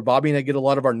curious where Bobby and I get a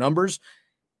lot of our numbers.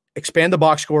 Expand the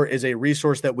Box Score is a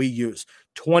resource that we use.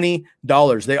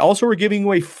 $20. They also are giving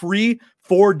away free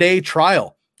 4-day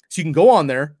trial. So you can go on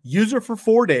there, use it for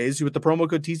 4 days with the promo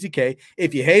code TCK.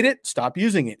 If you hate it, stop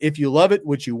using it. If you love it,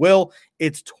 which you will,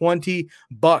 it's $20.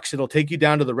 It'll take you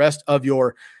down to the rest of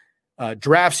your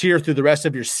drafts here through the rest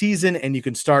of your season, and you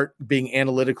can start being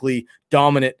analytically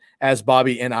dominant as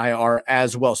Bobby and I are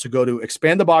as well. So go to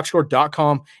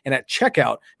expandtheboxscore.com, and at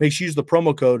checkout, make sure you use the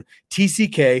promo code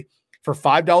TCK for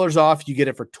 $5 off. You get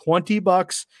it for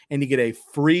 $20, and you get a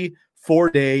free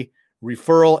 4-day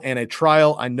referral and a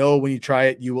trial. I know when you try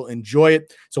it, you will enjoy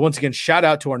it. So once again, shout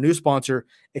out to our new sponsor,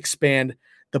 Expand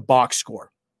the Box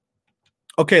Score.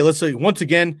 Okay, let's once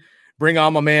again bring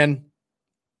on my man,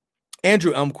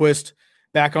 Andrew Elmquist,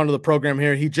 back onto the program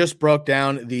here. He just broke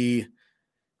down the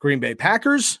Green Bay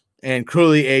Packers and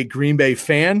clearly a Green Bay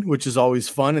fan, which is always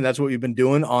fun. And that's what we've been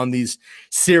doing on these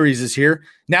series here.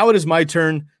 Now it is my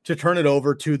turn to turn it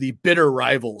over to the bitter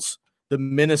rivals, the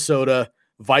Minnesota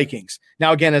Vikings.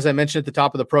 Now, again, as I mentioned at the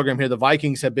top of the program here, the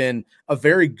Vikings have been a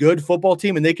very good football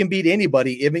team, and they can beat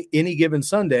anybody any given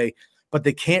Sunday, but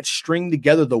they can't string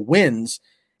together the wins.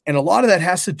 And a lot of that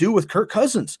has to do with Kirk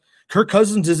Cousins. Kirk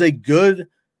Cousins is a good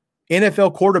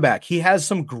NFL quarterback. He has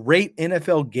some great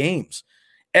NFL games.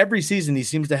 Every season, he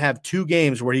seems to have 2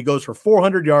 games where he goes for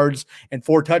 400 yards and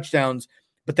 4 touchdowns,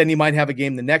 but then he might have a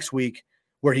game the next week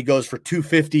where he goes for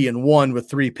 250 and 1 with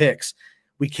 3 picks.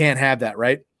 We can't have that,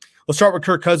 right? Let's start with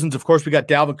Kirk Cousins. Of course, we got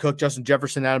Dalvin Cook, Justin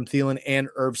Jefferson, Adam Thielen, and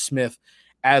Irv Smith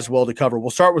as well to cover.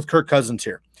 We'll start with Kirk Cousins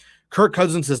here. Kirk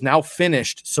Cousins has now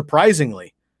finished,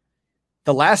 surprisingly,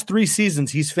 the last 3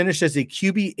 seasons, he's finished as a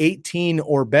QB 18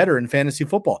 or better in fantasy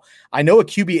football. I know a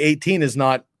QB 18 is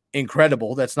not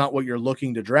incredible. That's not what you're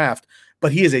looking to draft,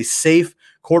 but he is a safe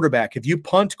quarterback. If you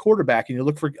punt quarterback and you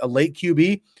look for a late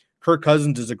QB, Kirk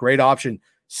Cousins is a great option.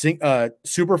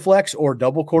 Super flex or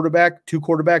double quarterback, 2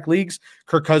 quarterback leagues,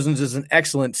 Kirk Cousins is an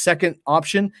excellent second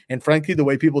option. And frankly, the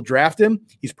way people draft him,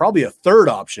 he's probably a 3rd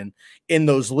option in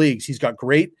those leagues. He's got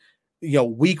great,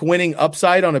 week winning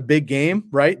upside on a big game,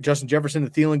 right? Justin Jefferson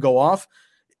and Thielen go off.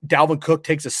 Dalvin Cook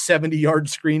takes a 70-yard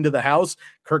screen to the house.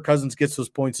 Kirk Cousins gets those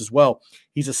points as well.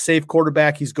 He's a safe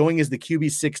quarterback. He's going as the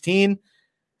QB 16.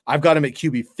 I've got him at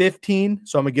QB 15,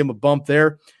 so I'm going to give him a bump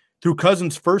there. Through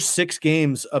Cousins' first 6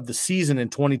 games of the season in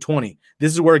 2020,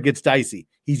 this is where it gets dicey.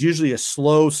 He's usually a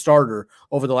slow starter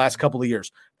over the last couple of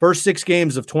years. First 6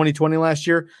 games of 2020 last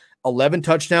year, 11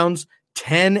 touchdowns,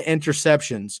 10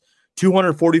 interceptions,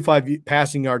 245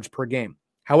 passing yards per game.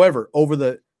 However, over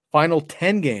the final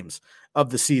 10 games of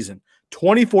the season,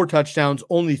 24 touchdowns,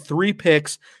 only 3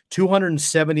 picks,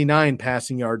 279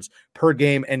 passing yards per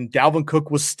game, and Dalvin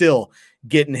Cook was still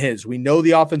getting his. We know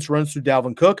the offense runs through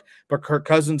Dalvin Cook, but Kirk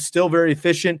Cousins still very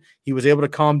efficient. He was able to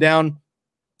calm down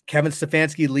Kevin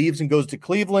Stefanski leaves and goes to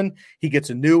Cleveland. He gets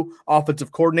a new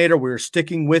offensive coordinator. We're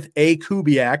sticking with A.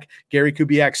 Kubiak. Gary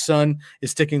Kubiak's son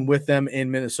is sticking with them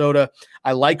in Minnesota.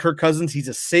 I like Kirk Cousins. He's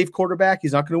a safe quarterback.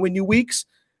 He's not going to win you weeks,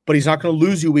 but he's not going to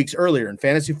lose you weeks earlier. In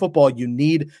fantasy football, you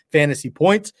need fantasy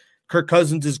points. Kirk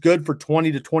Cousins is good for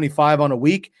 20 to 25 on a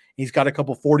week. He's got a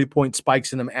couple 40-point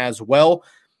spikes in him as well.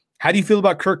 How do you feel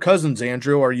about Kirk Cousins,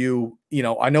 Andrew? Are you,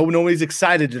 I know nobody's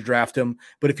excited to draft him,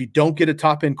 but if you don't get a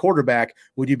top-end quarterback,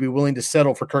 would you be willing to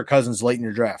settle for Kirk Cousins late in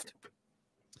your draft?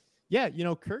 Yeah,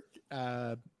 Kirk,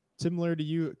 similar to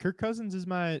you, Kirk Cousins is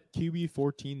my QB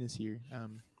 14 this year.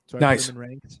 So nice. I put him in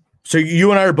ranked. So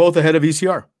you and I are both ahead of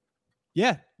ECR.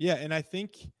 Yeah, and I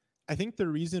think the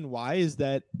reason why is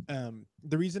that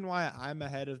the reason why I'm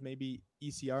ahead of maybe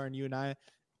ECR and you and I,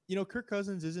 Kirk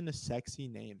Cousins isn't a sexy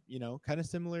name, kind of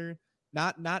similar,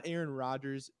 not Aaron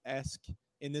Rodgers-esque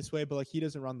in this way, but like he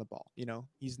doesn't run the ball,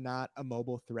 he's not a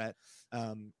mobile threat.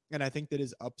 And I think that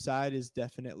his upside is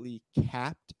definitely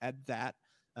capped at that.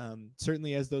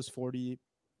 Certainly as those 40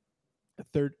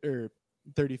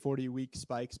 week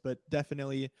spikes, but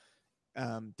definitely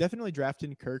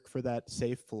drafting Kirk for that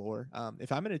safe floor.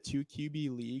 If I'm in a 2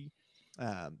 QB league,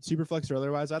 Superflex or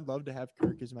otherwise, I'd love to have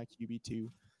Kirk as my QB2.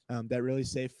 That really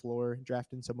safe floor,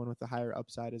 drafting someone with a higher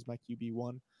upside as my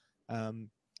QB1. But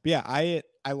yeah,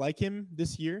 I like him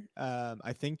this year.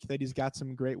 I think that he's got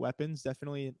some great weapons.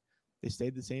 Definitely, they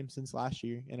stayed the same since last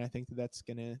year, and I think that that's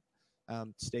going to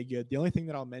stay good. The only thing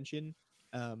that I'll mention,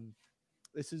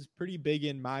 this is pretty big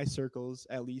in my circles,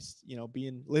 at least,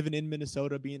 living in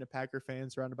Minnesota, being a Packer fan,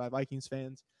 surrounded by Vikings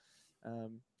fans.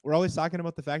 We're always talking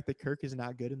about the fact that Kirk is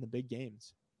not good in the big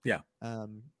games. Yeah.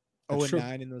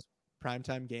 0-9 in those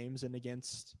primetime games, and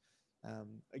against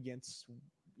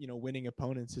winning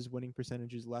opponents, his winning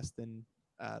percentage is less than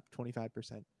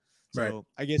 25%. So right.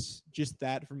 I guess just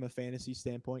that from a fantasy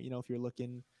standpoint, if you're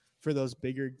looking for those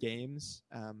bigger games,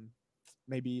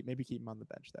 maybe keep him on the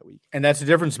bench that week. And that's a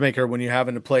difference maker when you're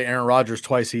having to play Aaron Rodgers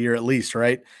twice a year at least,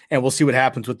 right? And we'll see what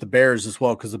happens with the Bears as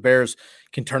well, because the Bears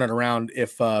can turn it around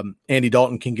if Andy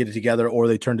Dalton can get it together, or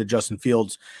they turn to Justin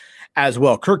Fields as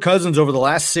well. Kirk Cousins over the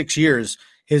last 6 years,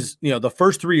 the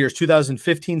first 3 years,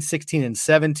 2015, 16, and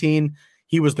 17,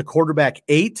 he was the quarterback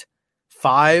 8,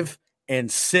 5,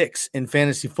 and 6 in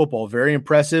fantasy football. Very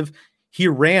impressive. He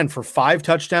ran for 5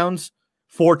 touchdowns,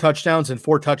 4 touchdowns, and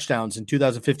 4 touchdowns in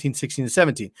 2015, 16, and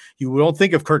 17. You don't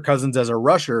think of Kirk Cousins as a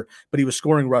rusher, but he was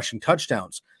scoring rushing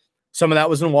touchdowns. Some of that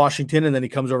was in Washington, and then he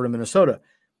comes over to Minnesota.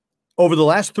 Over the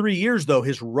last 3 years, though,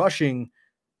 his rushing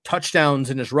touchdowns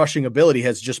and his rushing ability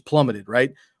has just plummeted,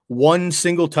 right? 1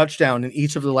 single touchdown in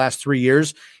each of the last 3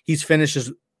 years. He's finished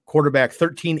as quarterback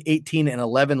 13, 18, and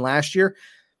 11 last year.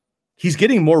 He's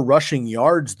getting more rushing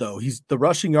yards, though. The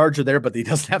rushing yards are there, but he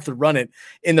doesn't have to run it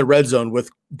in the red zone with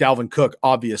Dalvin Cook,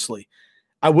 obviously.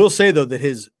 I will say, though, that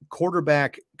his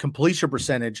quarterback completion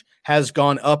percentage has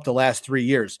gone up the last 3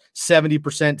 years, 70%,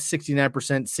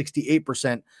 69%,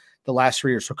 68% the last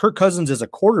 3 years. So Kirk Cousins as a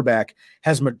quarterback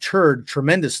has matured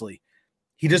tremendously.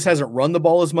 He just hasn't run the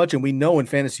ball as much, and we know in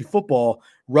fantasy football,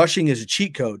 rushing is a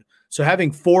cheat code. So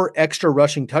having 4 extra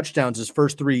rushing touchdowns his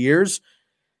first 3 years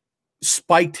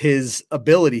spiked his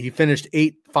ability. He finished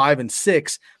 8, 5, and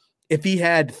 6. If he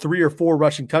had 3 or 4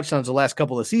 rushing touchdowns the last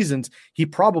couple of seasons, he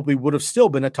probably would have still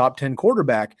been a top 10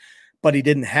 quarterback, but he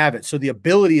didn't have it. So the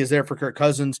ability is there for Kirk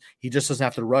Cousins. He just doesn't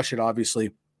have to rush it,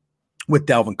 obviously, with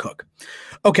Dalvin Cook.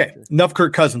 Okay, enough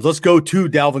Kirk Cousins. Let's go to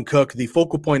Dalvin Cook, the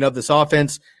focal point of this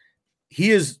offense. He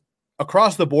is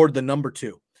across the board the number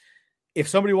 2. If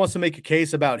somebody wants to make a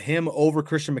case about him over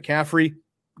Christian McCaffrey,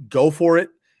 go for it.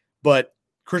 But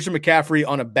Christian McCaffrey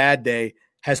on a bad day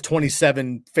has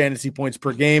 27 fantasy points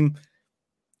per game.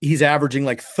 He's averaging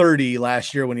like 30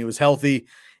 last year when he was healthy.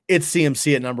 It's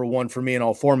CMC at number 1 for me in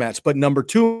all formats. But number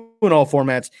 2 in all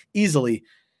formats easily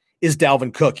is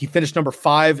Dalvin Cook. He finished number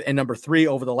 5 and number 3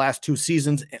 over the last 2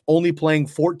 seasons, only playing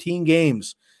 14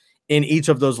 games in each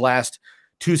of those last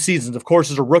 2 seasons. Of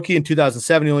course, as a rookie in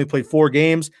 2007, he only played 4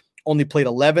 games, only played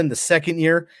 11 the second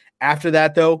year. After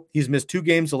that, though, he's missed 2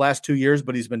 games the last 2 years,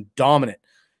 but he's been dominant.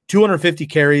 250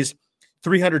 carries,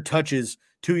 300 touches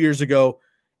 2 years ago,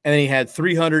 and then he had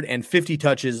 350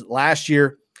 touches last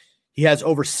year. He has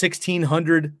over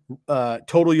 1,600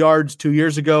 total yards 2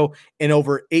 years ago and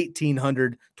over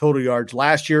 1,800 total yards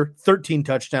last year, 13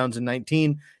 touchdowns in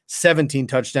 19, 17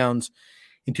 touchdowns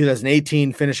in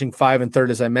 2018, finishing 5 and 3rd,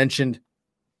 as I mentioned.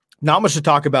 Not much to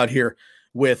talk about here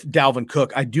with Dalvin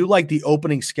Cook. I do like the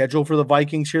opening schedule for the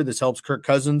Vikings here. This helps Kirk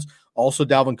Cousins, also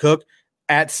Dalvin Cook,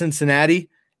 at Cincinnati,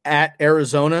 at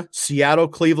Arizona, Seattle,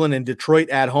 Cleveland, and Detroit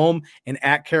at home, and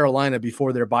at Carolina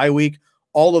before their bye week.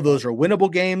 All of those are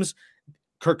winnable games.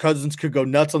 Kirk Cousins could go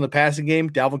nuts on the passing game.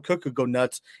 Dalvin Cook could go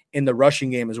nuts in the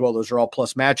rushing game as well. Those are all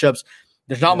plus matchups.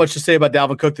 There's not much to say about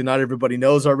Dalvin Cook that not everybody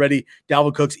knows already.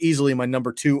 Dalvin Cook's easily my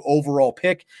number 2 overall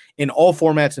pick in all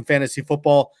formats in fantasy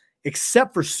football,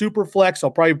 except for super flex.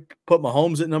 I'll probably put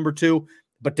Mahomes at number 2,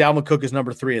 but Dalvin Cook is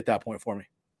number 3 at that point for me.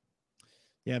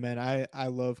 Yeah, man, I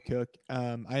love Cook.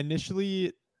 I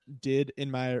initially did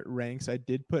in my ranks, I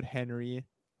did put Henry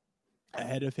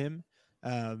ahead of him.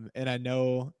 And I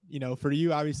know, for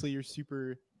you, obviously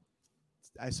you're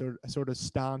I sort of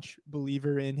staunch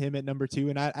believer in him at number 2,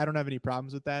 and I don't have any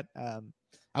problems with that.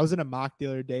 I was in a mock the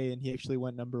other day and he actually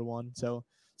went number 1. So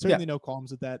certainly no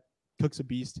qualms with that. Cook's a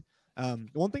beast.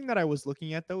 One thing that I was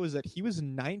looking at though is that he was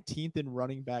 19th in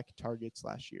running back targets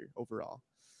last year overall.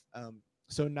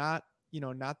 So not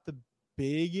the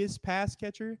biggest pass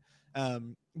catcher.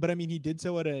 But I mean, he did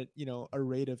so at a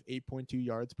rate of 8.2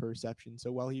 yards per reception.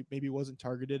 So while he maybe wasn't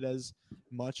targeted as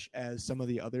much as some of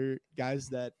the other guys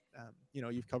that,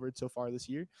 you've covered so far this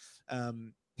year,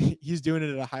 he's doing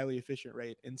it at a highly efficient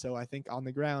rate. And so I think on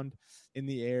the ground, in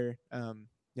the air,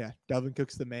 Dalvin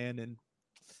Cook's the man. And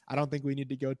I don't think we need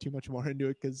to go too much more into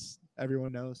it because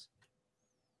everyone knows.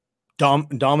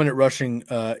 Dominant rushing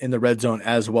in the red zone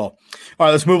as well. All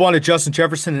right, let's move on to Justin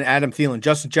Jefferson and Adam Thielen.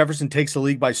 Justin Jefferson takes the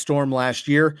league by storm last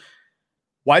year.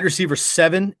 Wide receiver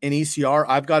 7 in ECR.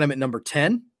 I've got him at number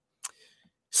 10.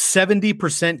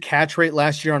 70% catch rate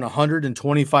last year on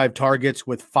 125 targets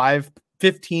with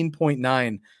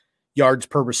 15.9 yards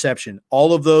per reception.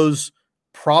 All of those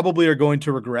probably are going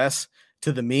to regress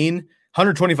to the mean.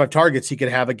 125 targets he could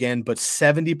have again, but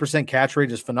 70% catch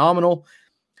rate is phenomenal.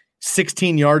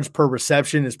 16 yards per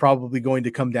reception is probably going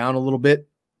to come down a little bit.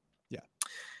 Yeah.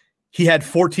 He had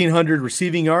 1,400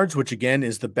 receiving yards, which again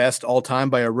is the best all time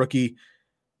by a rookie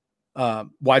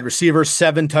wide receiver.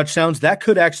 7 touchdowns. That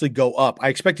could actually go up. I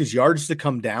expect his yards to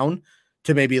come down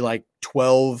to maybe like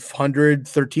 1,200,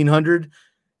 1,300,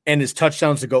 and his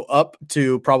touchdowns to go up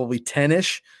to probably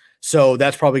 10-ish. So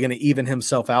that's probably going to even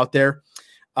himself out there.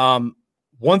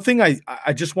 One thing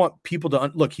I just want people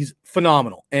to look, he's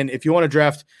phenomenal. And if you want to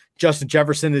draft Justin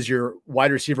Jefferson as your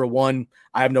wide receiver 1,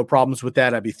 I have no problems with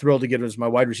that. I'd be thrilled to get him as my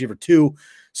wide receiver 2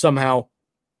 somehow.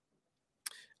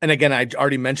 And again, I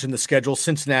already mentioned the schedule: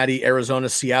 Cincinnati, Arizona,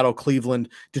 Seattle, Cleveland,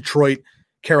 Detroit,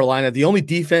 Carolina. The only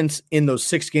defense in those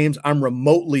 6 games I'm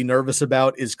remotely nervous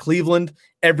about is Cleveland.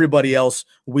 Everybody else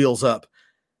wheels up.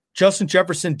 Justin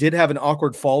Jefferson did have an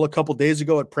awkward fall a couple days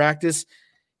ago at practice.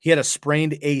 He had a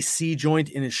sprained AC joint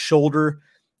in his shoulder.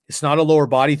 It's not a lower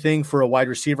body thing for a wide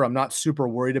receiver. I'm not super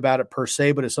worried about it per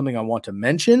se, but it's something I want to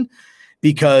mention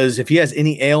because if he has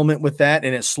any ailment with that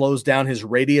and it slows down his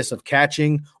radius of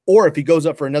catching, or if he goes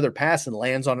up for another pass and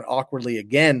lands on it awkwardly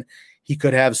again, he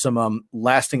could have some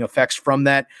lasting effects from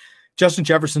that. Justin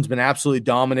Jefferson's been absolutely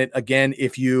dominant. Again,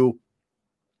 if you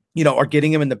are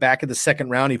getting him in the back of the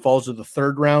 2nd round, he falls to the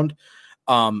 3rd round,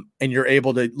 and you're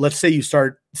able to, let's say you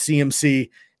start CMC.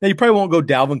 Now, you probably won't go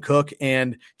Dalvin Cook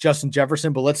and Justin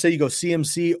Jefferson, but let's say you go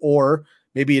CMC or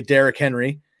maybe a Derrick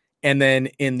Henry, and then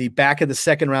in the back of the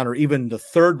 2nd round or even the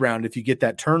 3rd round, if you get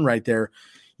that turn right there,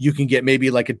 you can get maybe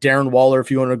like a Darren Waller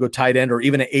if you want to go tight end, or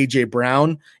even an A.J.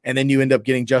 Brown, and then you end up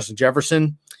getting Justin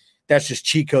Jefferson. That's just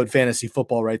cheat code fantasy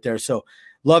football right there. So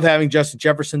love having Justin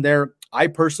Jefferson there. I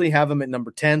personally have him at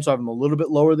number 10, so I have him a little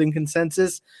bit lower than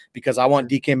consensus because I want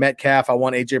DK Metcalf, I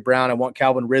want A.J. Brown, I want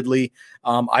Calvin Ridley.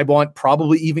 I want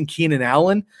probably even Keenan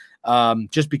Allen,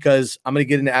 just because I'm going to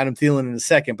get into Adam Thielen in a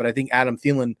second, but I think Adam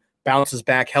Thielen bounces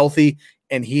back healthy,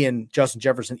 and he and Justin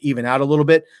Jefferson even out a little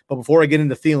bit. But before I get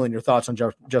into Thielen, your thoughts on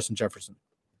Justin Jefferson?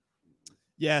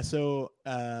 Yeah, so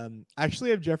I actually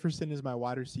have Jefferson as my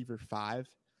wide receiver 5.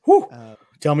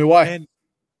 Tell me why.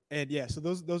 And yeah, so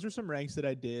those are some ranks that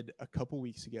I did a couple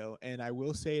weeks ago, and I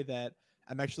will say that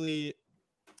I'm actually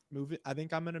moving. I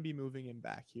think I'm going to be moving him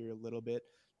back here a little bit,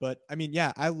 but I mean,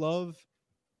 yeah, I don't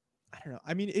know.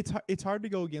 I mean, it's hard to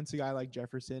go against a guy like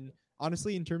Jefferson.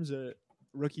 Honestly, in terms of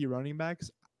rookie running backs,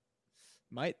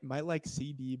 might like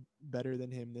CD better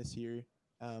than him this year,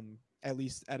 at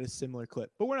least at a similar clip.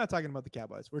 But we're not talking about the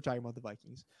Cowboys. We're talking about the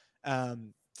Vikings.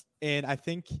 And I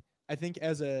think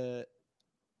as a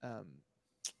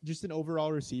just an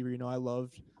overall receiver, I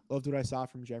loved what I saw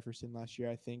from Jefferson last year.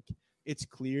 I think it's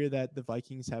clear that the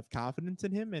Vikings have confidence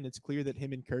in him, and it's clear that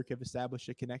him and Kirk have established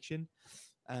a connection.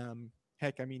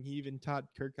 Heck, I mean, he even taught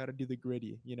Kirk how to do the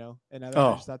gritty, and I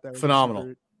just thought that was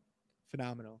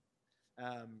phenomenal.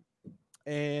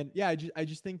 And yeah, I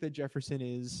just think that Jefferson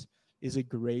is a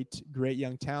great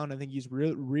young talent. I think he's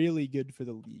really good for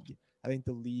the league. I think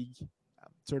the league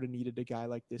sort of needed a guy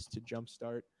like this to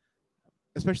jumpstart,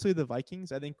 especially the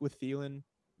Vikings. I think with Thielen,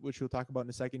 which we'll talk about in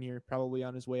a second here, probably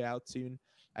on his way out soon.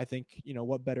 I think,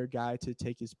 what better guy to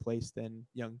take his place than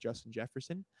young Justin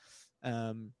Jefferson.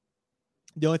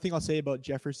 The only thing I'll say about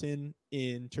Jefferson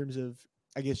in terms of,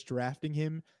 I guess, drafting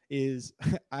him is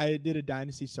I did a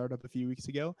dynasty startup a few weeks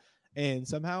ago, and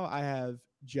somehow I have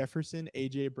Jefferson,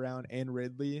 AJ Brown, and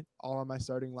Ridley all on my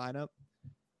starting lineup.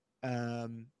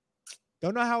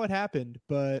 Don't know how it happened,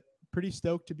 but pretty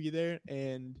stoked to be there.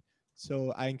 And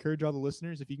so I encourage all the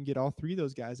listeners, if you can get all three of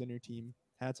those guys on your team,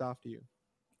 hats off to you.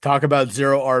 Talk about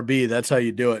zero RB. That's how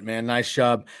you do it, man. Nice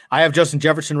job. I have Justin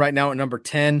Jefferson right now at number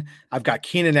 10. I've got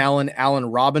Keenan Allen, Allen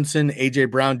Robinson, AJ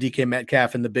Brown, DK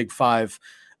Metcalf, and the big five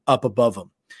up above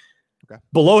him. Okay.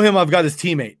 Below him, I've got his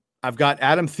teammate. I've got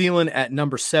Adam Thielen at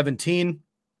number 17.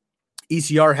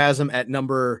 ECR has him at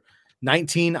number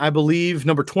 19, I believe,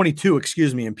 number 22, in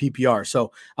PPR.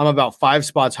 So I'm about 5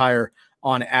 spots higher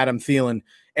on Adam Thielen.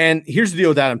 And here's the deal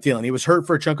with Adam Thielen. He was hurt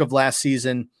for a chunk of last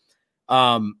season.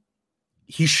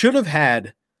 He should have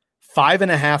had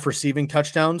 5.5 receiving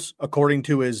touchdowns, according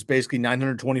to his basically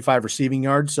 925 receiving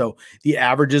yards. So the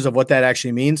averages of what that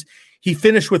actually means. He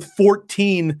finished with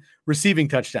 14 receiving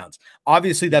touchdowns.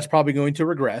 Obviously, that's probably going to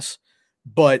regress,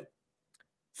 but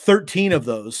 13 of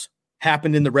those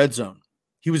happened in the red zone.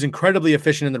 He was incredibly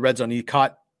efficient in the red zone. He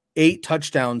caught 8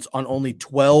 touchdowns on only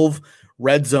 12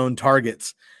 red zone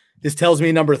targets. This tells me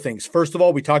a number of things. First of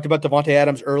all, we talked about Devontae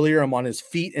Adams earlier. I'm on his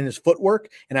feet and his footwork,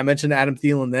 and I mentioned Adam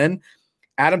Thielen then.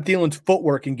 Adam Thielen's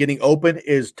footwork and getting open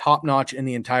is top-notch in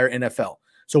the entire NFL.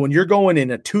 So when you're going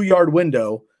in a 2-yard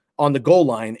window on the goal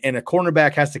line and a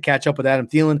cornerback has to catch up with Adam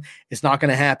Thielen, it's not going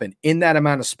to happen. In that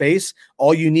amount of space,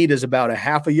 all you need is about a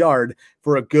half a yard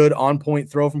for a good on-point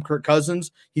throw from Kirk Cousins.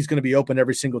 He's going to be open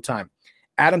every single time.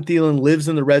 Adam Thielen lives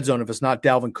in the red zone if it's not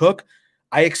Dalvin Cook.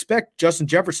 I expect Justin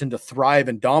Jefferson to thrive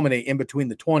and dominate in between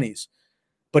the 20s.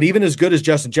 But even as good as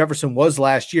Justin Jefferson was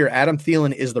last year, Adam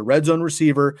Thielen is the red zone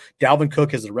receiver. Dalvin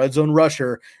Cook is the red zone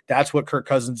rusher. That's what Kirk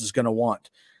Cousins is going to want.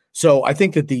 So I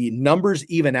think that the numbers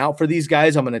even out for these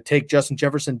guys. I'm going to take Justin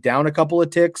Jefferson down a couple of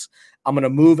ticks. I'm going to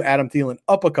move Adam Thielen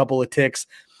up a couple of ticks.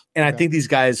 And I think these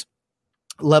guys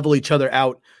level each other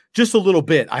out just a little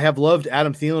bit. I have loved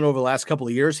Adam Thielen over the last couple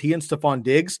of years. He and Stephon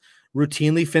Diggs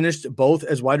routinely finished both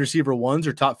as wide receiver 1s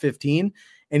or top 15,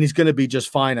 and he's going to be just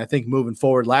fine, I think, moving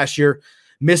forward. Last year,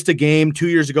 missed a game. 2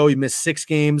 years ago, he missed 6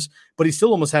 games, but he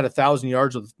still almost had 1,000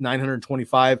 yards with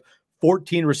 925,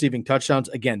 14 receiving touchdowns.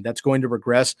 Again, that's going to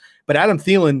regress. But Adam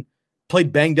Thielen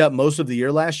played banged up most of the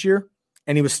year last year,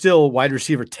 and he was still wide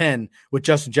receiver 10 with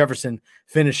Justin Jefferson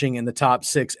finishing in the top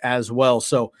 6 as well.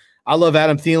 So I love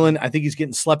Adam Thielen. I think he's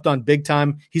getting slept on big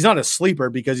time. He's not a sleeper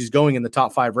because he's going in the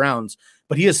top 5 rounds,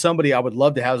 but he is somebody I would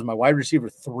love to have as my wide receiver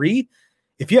 3.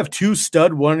 If you have 2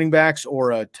 stud running backs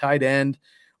or a tight end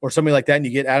or something like that, and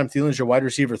you get Adam Thielen as your wide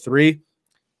receiver 3,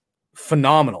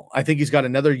 phenomenal. I think he's got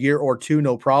another year or 2,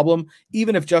 no problem.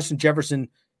 Even if Justin Jefferson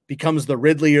becomes the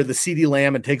Ridley or the CeeDee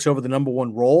Lamb and takes over the number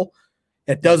 1 role,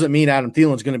 it doesn't mean Adam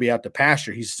Thielen's going to be out to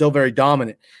pasture. He's still very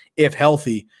dominant if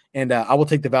healthy, and I will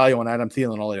take the value on Adam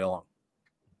Thielen all day long.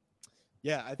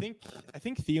 Yeah, I think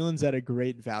Thielen's at a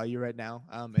great value right now.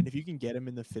 And if you can get him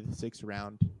in the 5th, 6th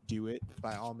round, do it.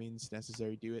 By all means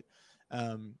necessary, do it.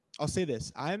 I'll say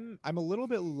this. I'm a little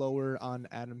bit lower on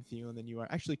Adam Thielen than you are.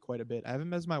 Actually, quite a bit. I have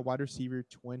him as my wide receiver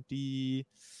 25.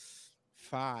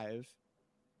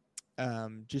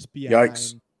 Just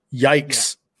behind.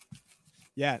 Yikes.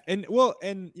 Yeah. And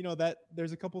that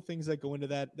there's a couple things that go into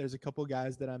that. There's a couple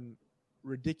guys that I'm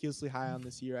ridiculously high on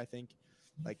this year, I think.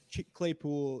 Like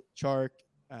Claypool, Chark,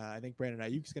 I think Brandon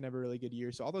Ayuk's going to have a really good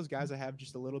year. So all those guys I have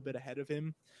just a little bit ahead of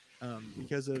him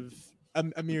because of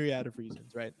a myriad of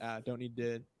reasons, right? Don't need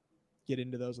to get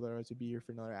into those, otherwise we'd be here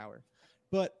for another hour.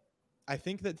 But I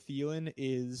think that Thielen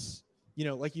is,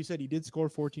 like you said, he did score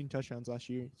 14 touchdowns last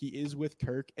year. He is with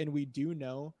Kirk, and we do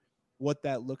know what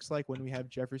that looks like when we have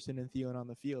Jefferson and Thielen on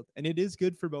the field. And it is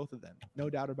good for both of them, no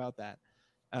doubt about that.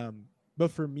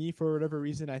 But for me, for whatever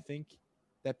reason, I think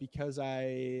that because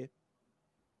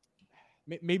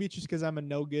maybe it's just because I'm a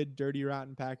no good, dirty,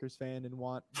 rotten Packers fan and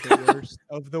want the worst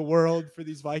of the world for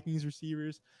these Vikings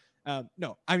receivers.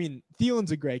 No, I mean, Thielen's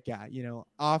a great guy,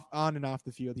 on and off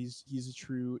the field. He's a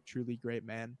truly great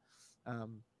man.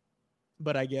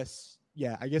 But I guess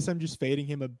I'm just fading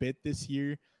him a bit this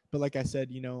year. But like I said,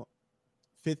 5th,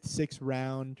 6th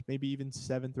round, maybe even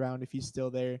 7th round, if he's still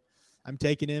there, I'm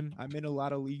taking him. I'm in a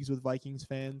lot of leagues with Vikings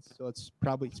fans, so it's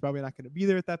probably not going to be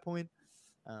there at that point.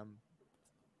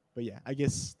 But yeah, I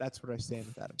guess that's where I stand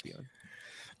with Adam Thielen.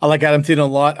 I like Adam Thielen a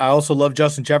lot. I also love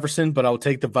Justin Jefferson, but I'll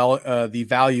take the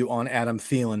value on Adam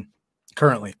Thielen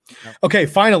currently. Okay,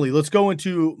 finally, let's go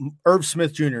into Irv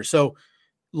Smith Jr. So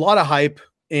a lot of hype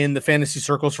in the fantasy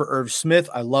circles for Irv Smith.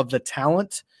 I love the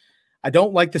talent. I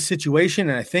don't like the situation,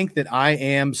 and I think that I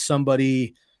am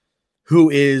somebody who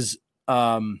is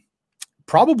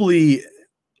probably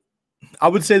 – I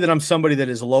would say that I'm somebody that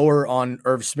is lower on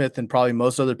Irv Smith than probably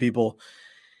most other people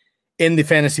in the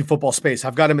fantasy football space.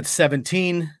 I've got him at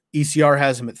 17. ECR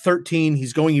has him at 13.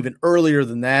 He's going even earlier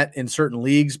than that in certain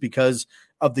leagues because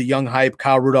of the young hype,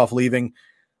 Kyle Rudolph leaving.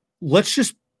 Let's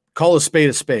just call a spade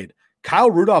a spade.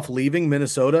 Kyle Rudolph leaving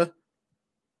Minnesota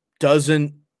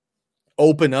doesn't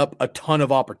open up a ton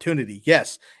of opportunity.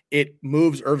 Yes, it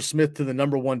moves Irv Smith to the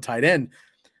number one tight end,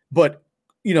 but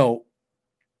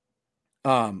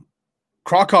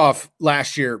Krakoff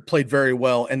last year played very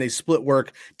well, and they split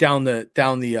work down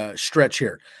the stretch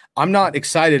here. I'm not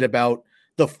excited about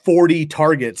the 40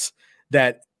 targets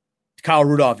that Kyle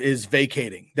Rudolph is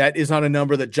vacating. That is not a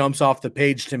number that jumps off the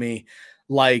page to me.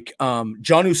 Like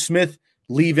Jonnu Smith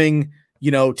leaving,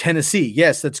 Tennessee.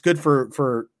 Yes, that's good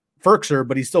for Ferkser,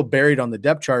 but he's still buried on the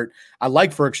depth chart. I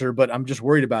like Ferkser, but I'm just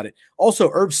worried about it. Also,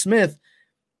 Irv Smith,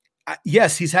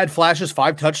 yes, he's had flashes,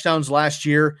 5 touchdowns last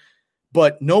year,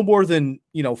 but no more than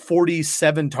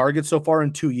 47 targets so far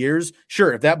in 2 years.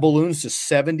 Sure, if that balloons to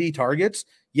 70 targets,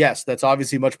 yes, that's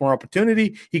obviously much more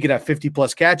opportunity. He could have 50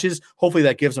 plus catches. Hopefully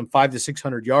that gives him 500 to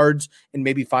 600 yards and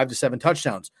maybe 5 to 7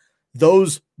 touchdowns.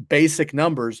 Those basic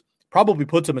numbers probably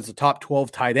puts him as a top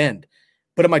 12 tight end.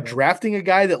 But am I drafting a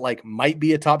guy that might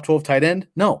be a top 12 tight end?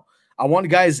 No. I want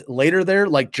guys later there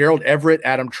like Gerald Everett,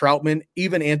 Adam Troutman,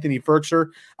 even Anthony Ferkser.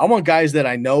 I want guys that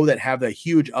I know that have a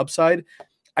huge upside.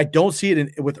 I don't see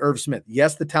it with Irv Smith.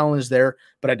 Yes, the talent is there,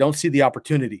 but I don't see the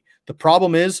opportunity. The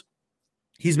problem is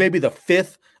he's maybe the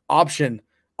 5th option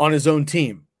on his own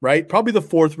team, right? Probably the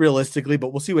 4th realistically,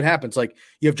 but we'll see what happens. Like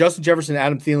you have Justin Jefferson,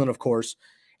 Adam Thielen, of course,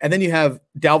 and then you have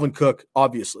Dalvin Cook,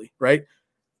 obviously, right?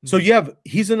 So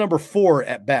he's a number 4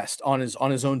 at best on his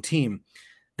own team.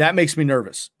 That makes me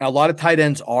nervous. Now, a lot of tight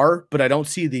ends are, but I don't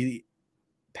see the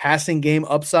passing game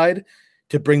upside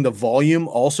to bring the volume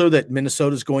also that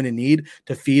Minnesota is going to need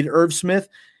to feed Irv Smith.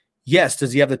 Yes,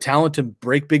 does he have the talent to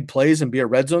break big plays and be a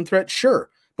red zone threat? Sure.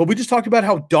 But we just talked about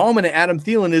how dominant Adam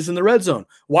Thielen is in the red zone.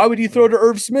 Why would you throw to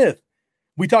Irv Smith?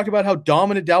 We talked about how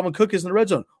dominant Dalvin Cook is in the red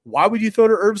zone. Why would you throw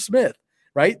to Irv Smith?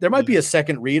 Right? There might be a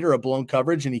second read or a blown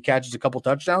coverage and he catches a couple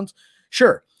touchdowns.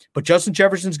 Sure. But Justin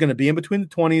Jefferson's going to be in between the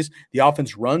 20s. The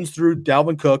offense runs through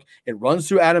Dalvin Cook. It runs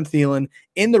through Adam Thielen.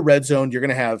 In the red zone, you're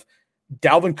going to have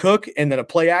Dalvin Cook and then a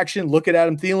play action. Look at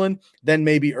Adam Thielen. Then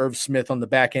maybe Irv Smith on the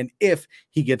back end if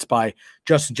he gets by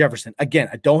Justin Jefferson. Again,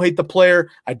 I don't hate the player.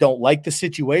 I don't like the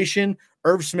situation.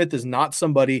 Irv Smith is not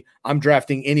somebody I'm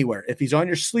drafting anywhere. If he's on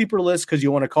your sleeper list because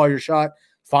you want to call your shot,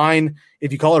 fine.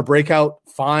 If you call it a breakout,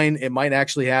 fine. It might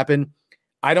actually happen.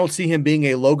 I don't see him being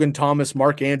a Logan Thomas,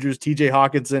 Mark Andrews, TJ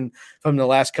Hawkinson from the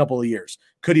last couple of years.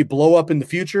 Could he blow up in the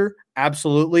future?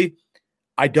 Absolutely.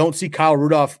 I don't see Kyle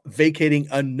Rudolph vacating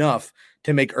enough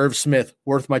to make Irv Smith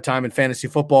worth my time in fantasy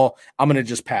football. I'm going to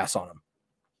just pass on him.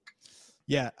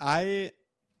 Yeah,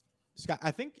 Scott,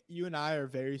 I think you and I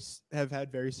have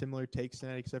had very similar takes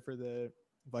tonight, except for the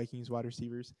Vikings wide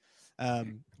receivers.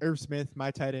 Irv Smith, my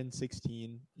tight end,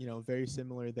 16. Very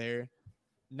similar there.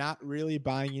 Not really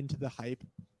buying into the hype.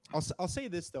 I'll say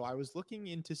this though. I was looking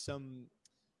into some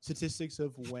statistics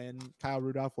of when Kyle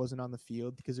Rudolph wasn't on the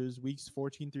field because it was weeks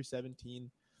 14 through 17.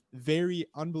 Very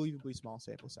unbelievably small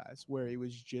sample size where it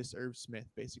was just Irv Smith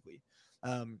basically.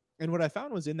 And what I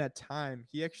found was in that time,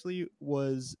 he actually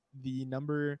was the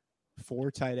number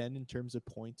 4 tight end in terms of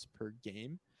points per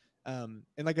game. And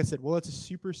like I said, well, it's a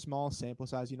super small sample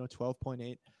size,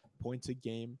 12.8 points a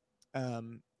game.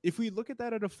 If we look at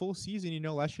that at a full season,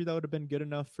 last year that would have been good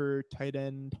enough for tight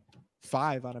end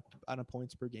 5 on a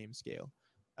points per game scale.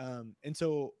 And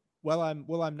so while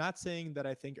I'm not saying that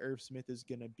I think Irv Smith is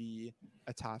going to be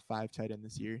a top 5 tight end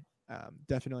this year,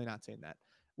 definitely not saying that.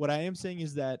 What I am saying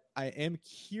is that I am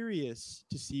curious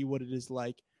to see what it is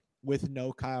like with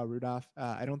no Kyle Rudolph.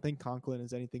 I don't think Conklin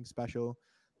is anything special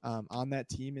on that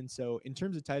team. And so in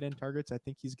terms of tight end targets, I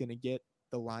think he's going to get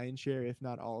the lion's share, if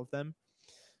not all of them.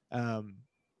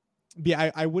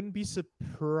 I wouldn't be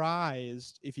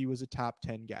surprised if he was a top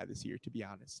 10 guy this year, to be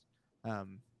honest.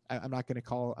 I'm not going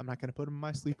to put him on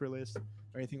my sleeper list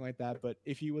or anything like that. But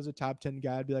if he was a top 10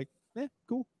 guy, I'd be like,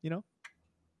 cool,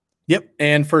 Yep.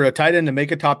 And for a tight end to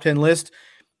make a top 10 list,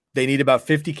 they need about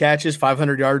 50 catches,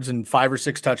 500 yards, and 5 or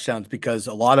 6 touchdowns because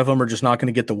a lot of them are just not going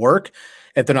to get the work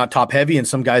if they're not top heavy and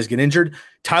some guys get injured.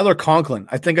 Tyler Conklin,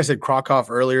 I think I said Krakoff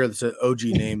earlier. That's an OG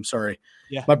name. Sorry.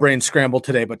 my brain scrambled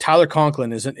today, but Tyler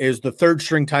Conklin is the third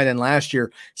string tight end last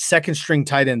year, second string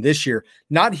tight end this year.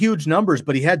 Not huge numbers,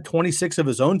 but he had 26 of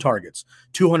his own targets,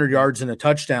 200 yards and a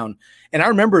touchdown. And I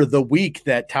remember the week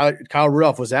that Kyle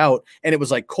Rudolph was out, and it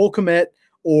was like Cole Kmet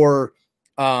or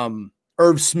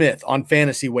Irv Smith on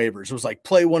fantasy waivers. It was like,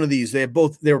 play one of these. They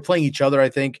were playing each other, I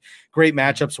think. Great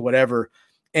matchups, whatever.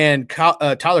 And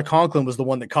Tyler Conklin was the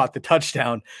one that caught the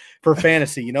touchdown for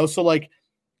fantasy, So like,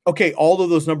 okay, all of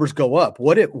those numbers go up.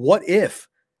 What if,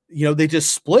 they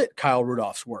just split Kyle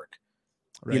Rudolph's work,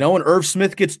 right. And Irv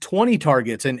Smith gets 20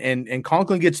 targets and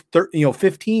Conklin gets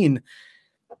 15.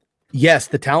 Yes,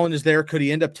 the talent is there. Could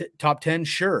he end up top 10?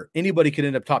 Sure. Anybody could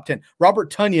end up top 10.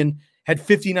 Robert Tonyan had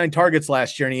 59 targets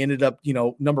last year and he ended up,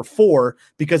 number 4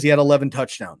 because he had 11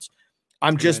 touchdowns.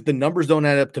 The numbers don't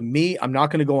add up to me. I'm not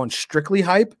going to go on strictly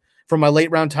hype for my late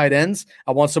round tight ends.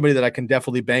 I want somebody that I can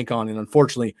definitely bank on. And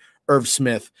unfortunately, Irv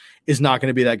Smith is not going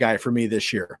to be that guy for me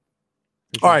this year.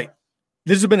 All right.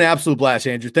 This has been an absolute blast,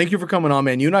 Andrew. Thank you for coming on,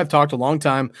 man. You and I have talked a long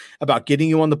time about getting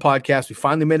you on the podcast. We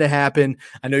finally made it happen.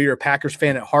 I know you're a Packers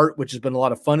fan at heart, which has been a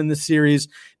lot of fun in this series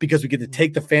because we get to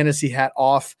take the fantasy hat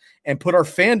off and put our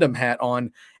fandom hat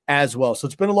on as well. So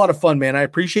it's been a lot of fun, man. I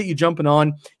appreciate you jumping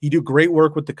on. You do great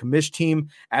work with the commish team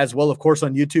as well. Of course,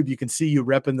 on YouTube, you can see you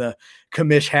repping the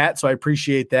commish hat. So I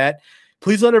appreciate that.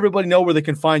 Please let everybody know where they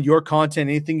can find your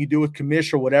content, anything you do with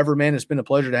commish or whatever, man. It's been a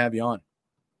pleasure to have you on.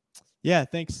 Yeah,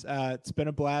 thanks. It's been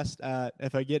a blast.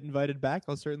 If I get invited back,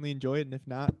 I'll certainly enjoy it. And if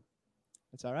not,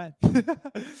 it's all right.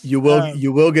 You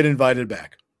will get invited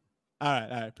back. All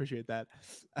right. I appreciate that.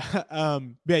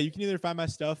 Yeah, you can either find my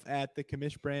stuff at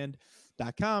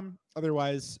thecomishbrand.com.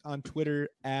 Otherwise on Twitter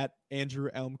at Andrew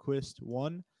Elmquist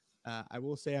 1. I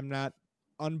will say I'm not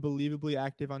unbelievably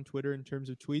active on Twitter in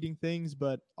terms of tweeting things,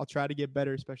 but I'll try to get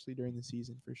better, especially during the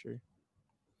season for sure.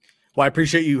 Well, I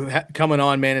appreciate you coming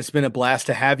on, man. It's been a blast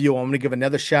to have you. I'm going to give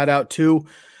another shout out to,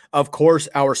 of course,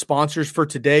 our sponsors for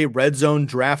today, Red Zone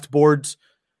Draft Boards,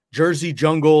 Jersey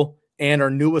Jungle, and our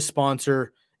newest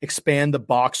sponsor, Expand the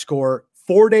Box Score.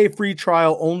 4-day free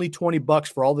trial, only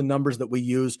 $20 for all the numbers that we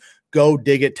use. Go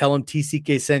dig it. Tell them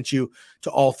TCK sent you to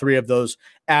all 3 of those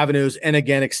avenues. And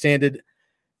again, extended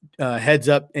heads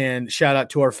up and shout out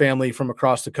to our family from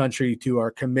across the country, to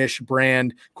our commish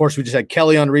brand. Of course, we just had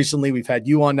Kelly on recently. We've had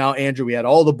you on now, Andrew. We had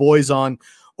all the boys on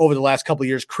over the last couple of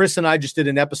years. Chris and I just did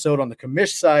an episode on the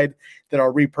commish side that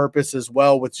I'll repurpose as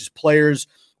well, with just players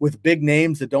with big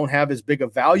names that don't have as big a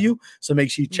value. So make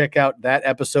sure you check out that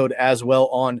episode as well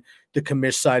on the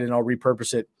commish side, and I'll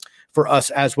repurpose it for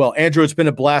us as well. Andrew, it's been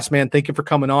a blast, man. Thank you for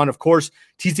coming on. Of course,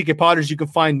 TCK Potters, you can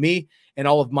find me and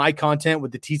all of my content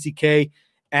with the TCK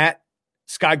at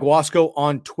Sky Guasco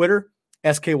on Twitter,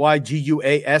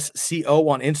 SkyGuasco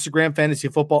on Instagram, fantasy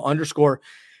football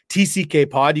 _TCK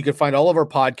pod. You can find all of our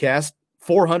podcasts,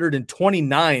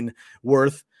 429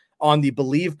 worth, on the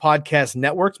Believe Podcast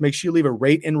Networks. Make sure you leave a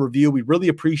rate and review. We really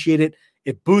appreciate it.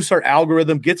 It boosts our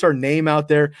algorithm, gets our name out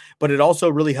there, but it also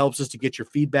really helps us to get your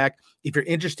feedback. If you're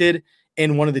interested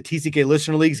in one of the TCK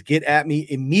listener leagues, get at me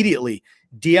immediately.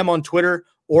 DM on Twitter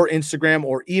or Instagram,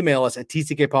 or email us at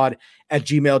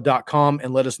tckpod@gmail.com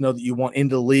and let us know that you want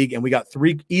into the league. And we got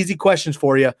 3 easy questions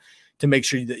for you to make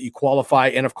sure that you qualify.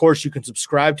 And of course, you can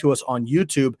subscribe to us on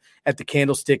YouTube at the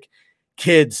Candlestick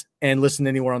Kids and listen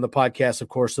anywhere on the podcast, of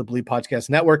course, the Believe Podcast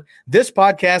Network. This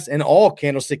podcast and all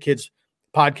Candlestick Kids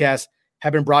podcasts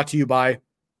have been brought to you by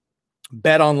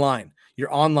Bet Online,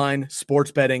 your online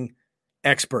sports betting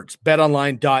experts.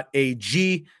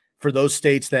 BetOnline.ag. For those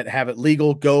states that have it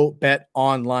legal, go bet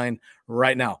online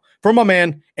right now. For my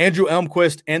man, Andrew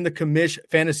Elmquist, and the Commish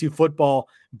Fantasy Football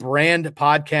Brand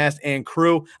Podcast and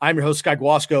crew, I'm your host, Sky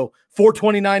Guasco.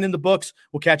 429 in the books.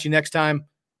 We'll catch you next time.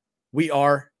 We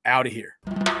are out of here.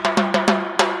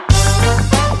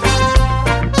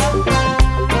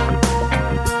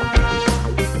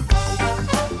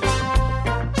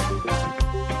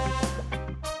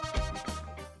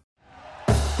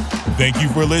 Thank you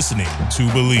for listening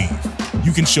to Believe.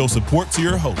 You can show support to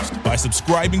your host by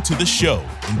subscribing to the show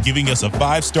and giving us a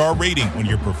 5-star rating on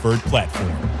your preferred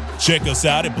platform. Check us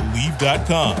out at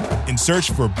Believe.com and search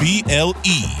for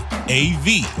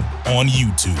BLEAV on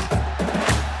YouTube.